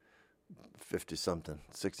 50-something,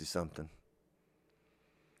 60-something.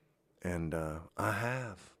 And I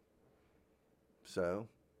have. So,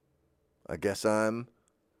 I guess I'm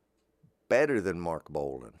better than Mark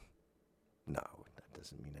Bolan. No, that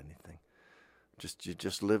doesn't mean anything. You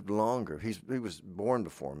just lived longer. He was born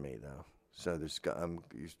before me, though. So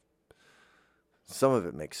some of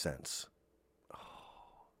it makes sense. Oh,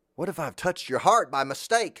 what if I've touched your heart by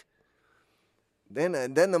mistake? Then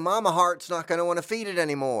the mama heart's not going to want to feed it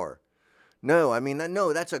anymore. No,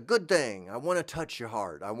 no, that's a good thing. I want to touch your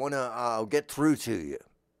heart. I want to get through to you.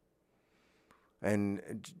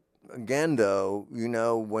 And again, though,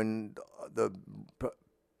 when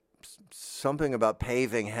something about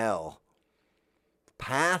paving hell,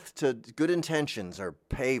 path to good intentions are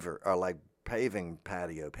like paving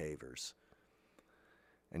patio pavers.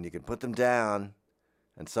 And you can put them down,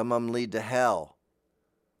 and some of them lead to hell.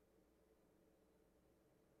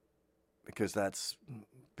 Because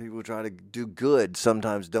people who try to do good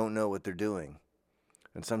sometimes don't know what they're doing.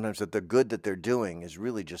 And sometimes that the good that they're doing is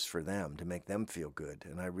really just for them, to make them feel good.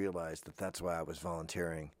 And I realized that that's why I was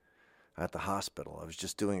volunteering at the hospital. I was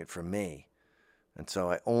just doing it for me. And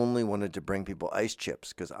so I only wanted to bring people ice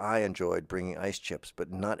chips because I enjoyed bringing ice chips.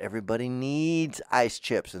 But not everybody needs ice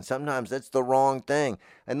chips. And sometimes that's the wrong thing.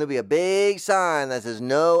 And there'll be a big sign that says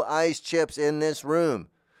no ice chips in this room.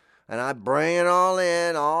 And I bring it all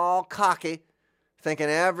in, all cocky, thinking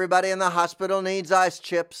everybody in the hospital needs ice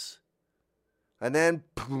chips. And then,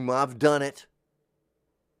 boom, I've done it.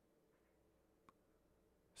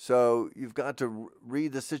 So you've got to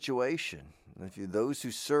read the situation. Those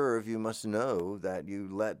who serve, you must know that you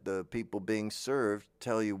let the people being served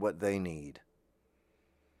tell you what they need.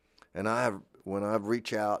 And when I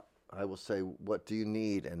reach out, I will say, what do you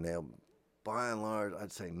need? And they'll, by and large,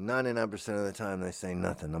 I'd say 99% of the time they say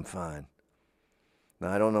nothing, I'm fine.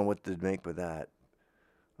 Now, I don't know what to make with that.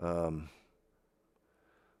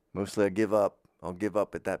 Mostly I give up. I'll give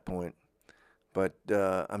up at that point. But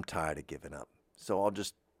I'm tired of giving up. So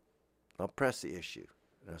I'll press the issue.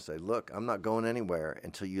 And I'll say, look, I'm not going anywhere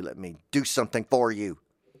until you let me do something for you.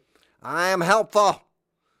 I am helpful.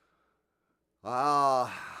 I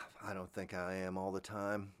don't think I am all the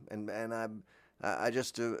time. And I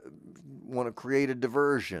just want to create a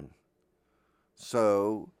diversion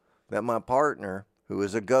so that my partner, who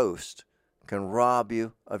is a ghost, can rob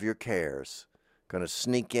you of your cares. Going to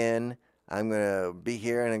sneak in. I'm going to be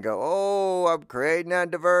here and go, oh, I'm creating a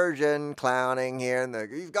diversion, clowning here. And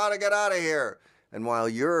you've got to get out of here. And while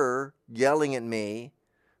you're yelling at me,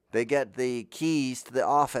 they get the keys to the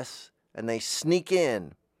office and they sneak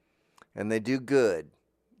in and they do good.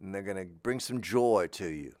 And they're going to bring some joy to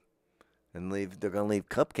you. And they're going to leave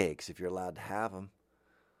cupcakes if you're allowed to have them.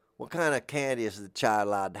 What kind of candy is the child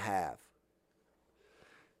allowed to have?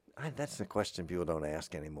 That's the question people don't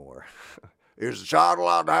ask anymore. Is the child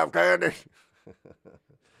allowed to have candy?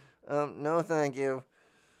 No, thank you.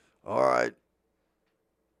 All right.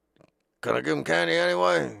 Can I give him candy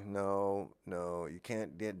anyway? No, you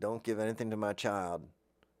can't. Don't give anything to my child.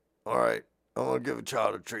 All right. I'm going to give a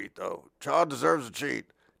child a treat, though. Child deserves a treat.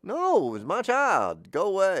 No, it's my child. Go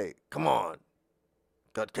away. Come on.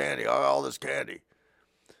 Got candy. All this candy.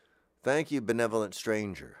 Thank you, benevolent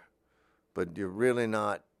stranger. But you're really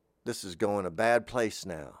not. This is going a bad place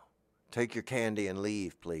now. Take your candy and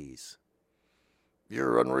leave, please.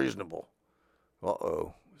 You're unreasonable.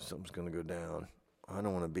 Uh-oh. Something's going to go down. I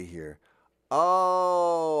don't want to be here.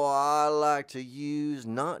 Oh, I like to use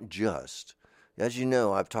not just. As you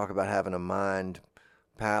know, I've talked about having a mind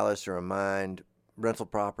palace or a mind rental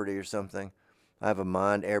property or something. I have a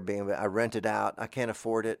mind Airbnb. I rent it out. I can't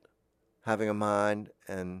afford it. Having a mind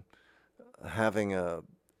and having a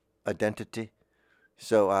identity.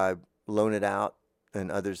 So I loan it out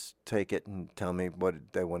and others take it and tell me what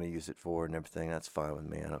they want to use it for and everything. That's fine with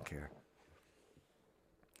me. I don't care.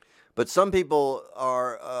 But some people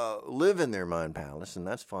live in their mind palace, and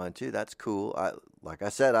that's fine too. That's cool. Like I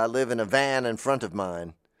said, I live in a van in front of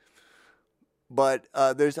mine. But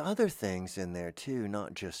there's other things in there too,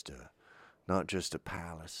 not just a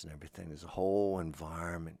palace and everything. There's a whole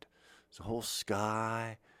environment. There's a whole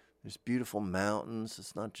sky. There's beautiful mountains.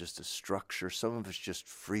 It's not just a structure. Some of it's just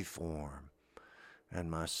free form. And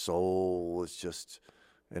my soul is just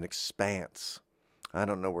an expanse. I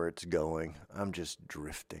don't know where it's going. I'm just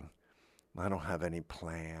drifting. I don't have any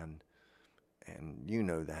plan. And you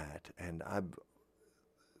know that. And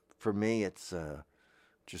for me, it's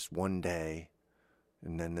just one day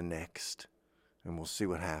and then the next. And we'll see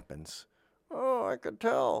what happens. Oh, I could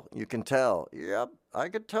tell. You can tell. Yep, I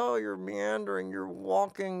could tell you're meandering. You're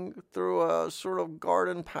walking through a sort of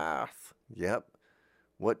garden path. Yep.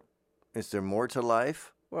 What, is there more to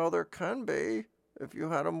life? Well, there can be. If you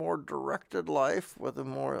had a more directed life with a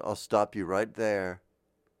more... I'll stop you right there.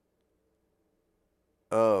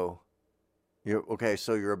 Oh. Okay,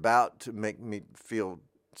 so you're about to make me feel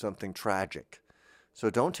something tragic. So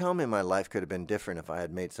don't tell me my life could have been different if I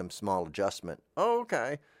had made some small adjustment. Oh,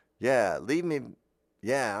 okay. Yeah, leave me.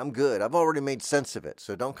 Yeah, I'm good. I've already made sense of it.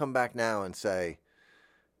 So don't come back now and say,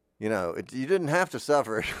 you didn't have to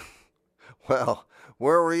suffer. Well,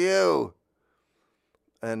 where were you?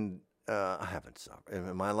 And I haven't suffered.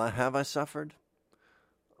 In my life, have I suffered?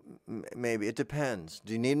 Maybe. It depends.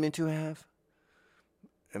 Do you need me to have?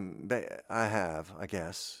 I have, I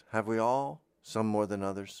guess. Have we all? Some more than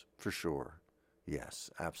others? For sure.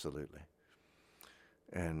 Yes, absolutely.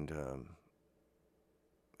 And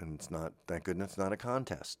it's not, thank goodness, not a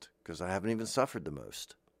contest, because I haven't even suffered the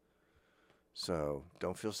most. So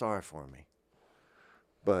don't feel sorry for me.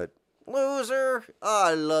 But, loser,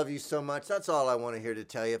 I love you so much. That's all I want to hear to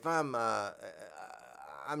tell you. If I'm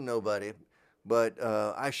nobody, but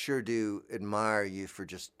I sure do admire you for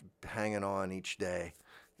just hanging on each day.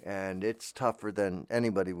 And it's tougher than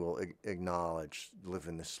anybody will acknowledge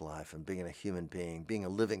living this life and being a human being, being a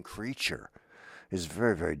living creature is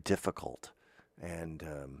very, very difficult. And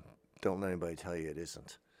don't let anybody tell you it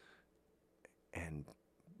isn't.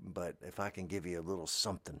 But if I can give you a little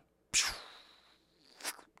something to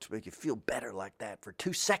make you feel better like that for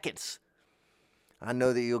 2 seconds, I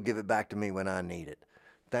know that you'll give it back to me when I need it.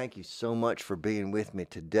 Thank you so much for being with me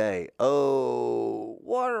today. Oh,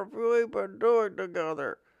 what have we been doing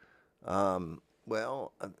together?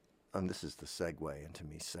 This is the segue into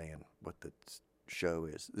me saying what the show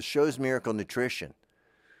is. The show's Miracle Nutrition.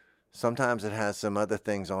 Sometimes it has some other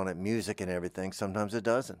things on it, music and everything. Sometimes it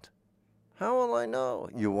doesn't. How will I know?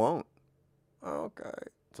 You won't. Okay.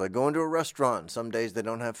 It's like going to a restaurant. And some days they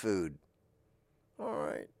don't have food. All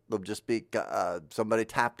right. There'll just be somebody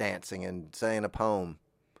tap dancing and saying a poem,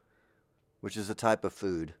 which is a type of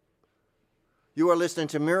food. You are listening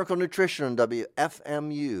to Miracle Nutrition on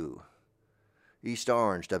WFMU. East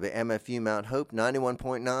Orange, WMFU Mount Hope,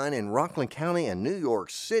 91.9 in Rockland County and New York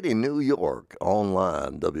City, New York.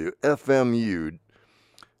 Online, WFMU.org.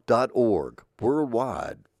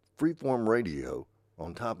 Worldwide, freeform radio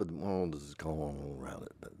on top of the world. This is going on around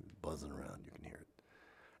it, buzzing around. You can hear it.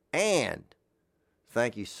 And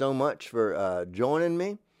thank you so much for joining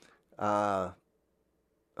me. Look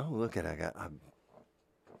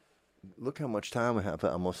how much time I have.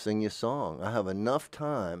 I'm going to sing you a song. I have enough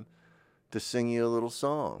time to sing you a little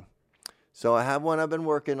song. So I have one I've been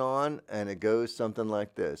working on, and it goes something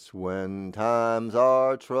like this. When times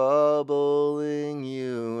are troubling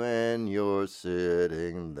you and you're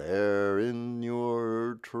sitting there in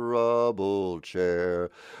your trouble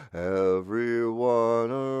chair, everyone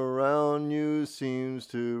around you seems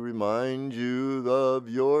to remind you of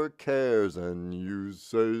your cares, and you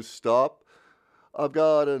say, stop. I've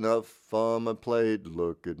got enough on my plate,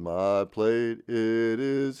 look at my plate, it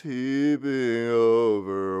is heaving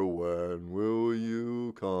over. When will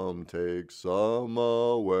you come take some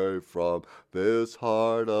away from this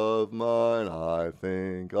heart of mine? I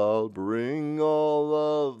think I'll bring all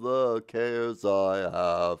of the cares I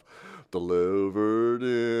have delivered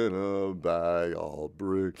in a bag. I'll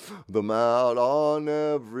bring them out on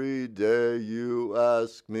every day you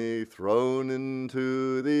ask me, thrown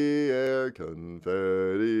into the air,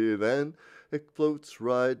 confetti then. It floats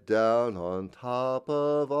right down on top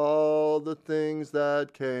of all the things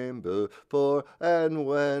that came before. And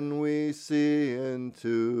when we see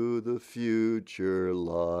into the future,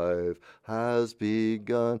 life has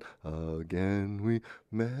begun again. We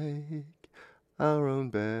make our own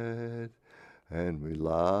bed, and we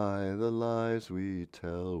lie the lies we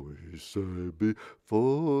tell. We say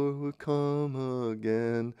before we come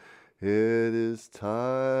again, it is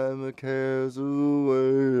time the cares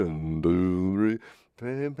away and do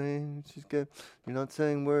pain. You're not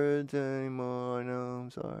saying words anymore. No, I'm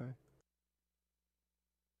sorry.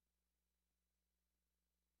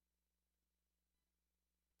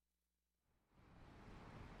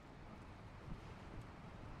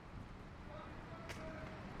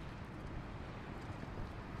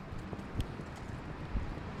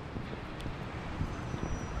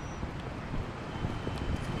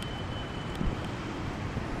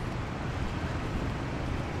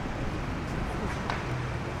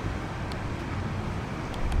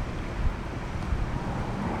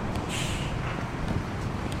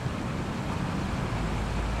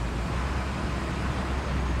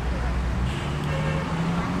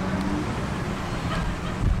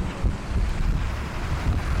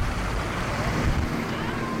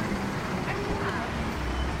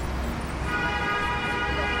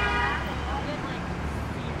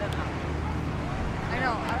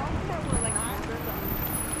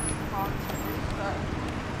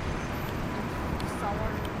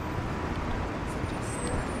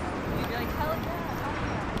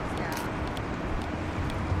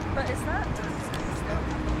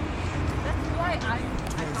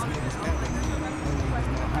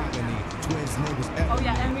 Twins' name was Ebony. Oh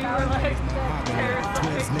yeah, and we were like terrified.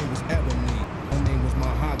 Twins' name was Ebony. Her name was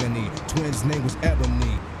Mahogany. Twins' name was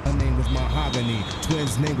Ebony. Her name was Mahogany.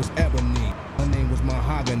 Twins' name was Ebony. Her name was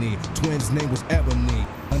Mahogany. Twins' name was Ebony.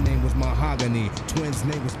 Her name was Mahogany. Twins'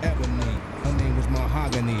 name was Ebony. Her name was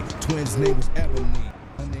Mahogany. Twins' name was Ebony.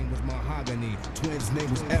 Her name was Mahogany. Twins'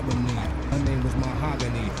 name was Ebony. Her name was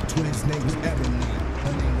Mahogany. Twins' name was Ebony.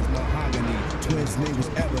 Her name was Mahogany. Twins' name was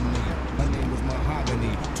Ebony. Her name was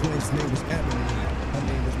Mahogany. Twins' name was Ebony. Her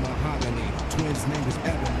name was Mahogany. Twins' name was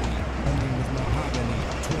Ebony. Her name was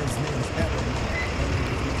Mahogany. Twins' name was Ebony. Her name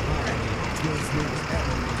was Mahogany. Twins' name was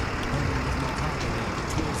Ebony. Her name was Mahogany.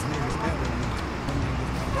 Twins' name was Ebony. Her name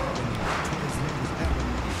was Mahogany. Twins' name was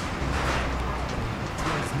Ebony.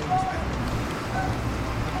 Twins' name was Ebony.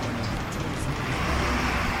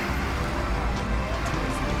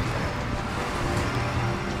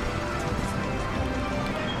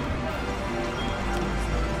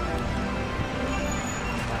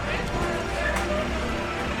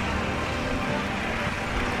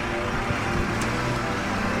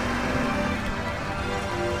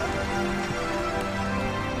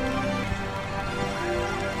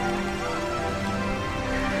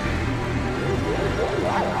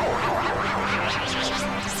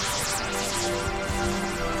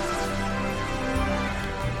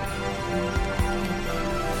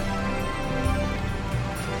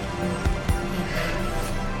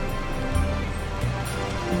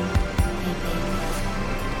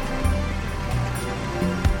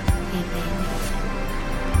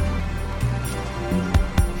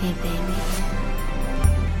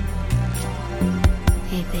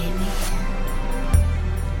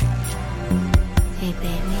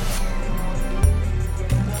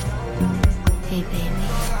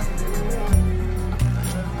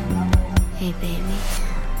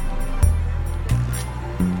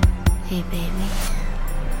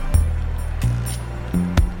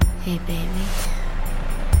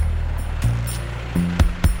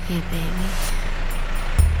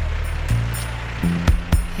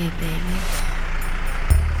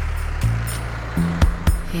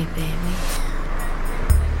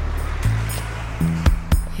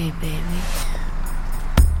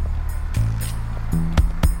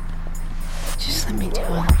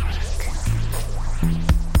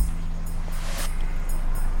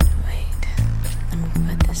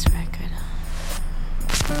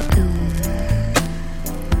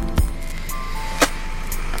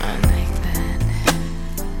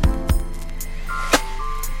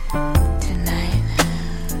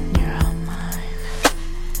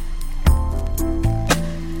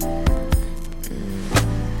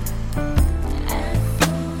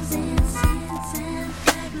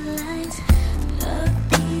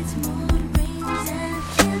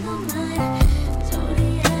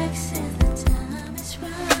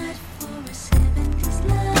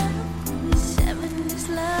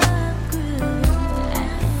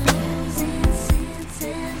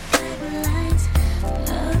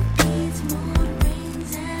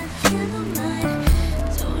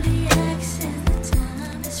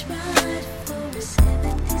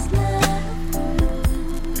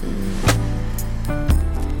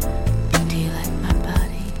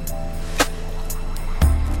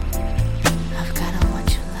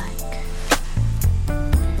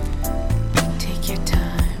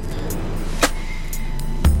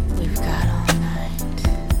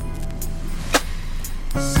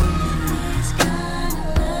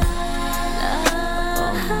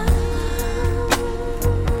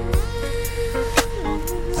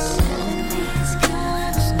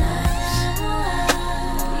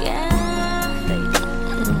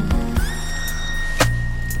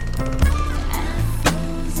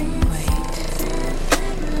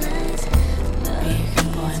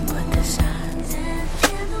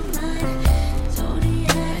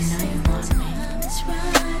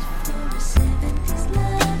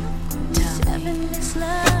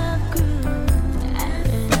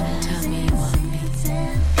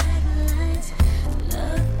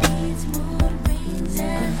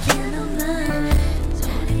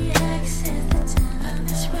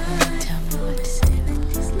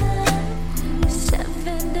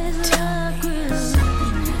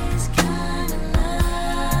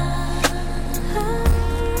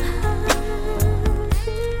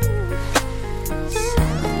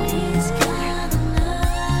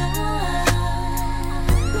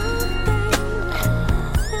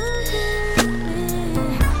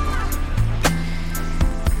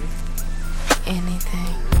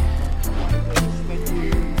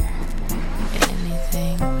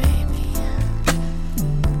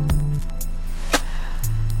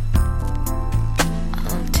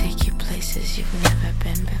 You've never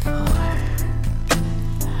been before.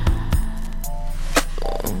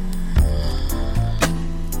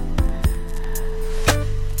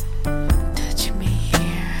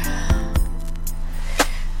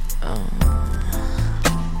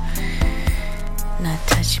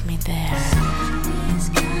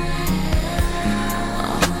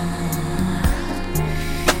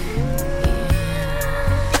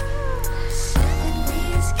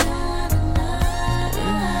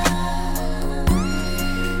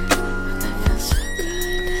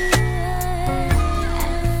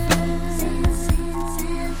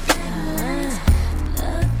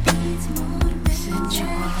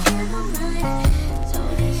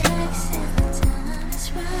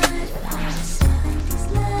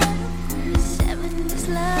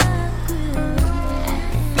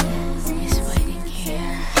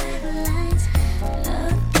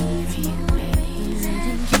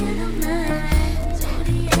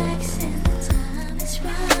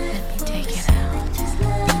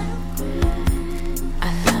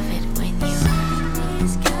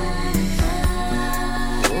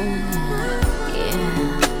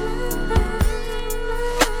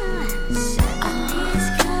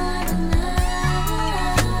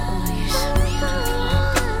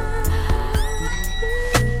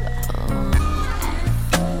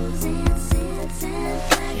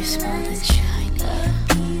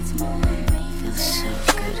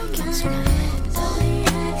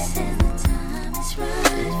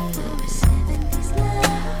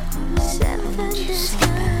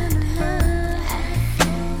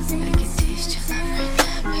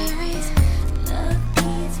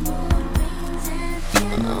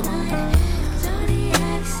 Oh.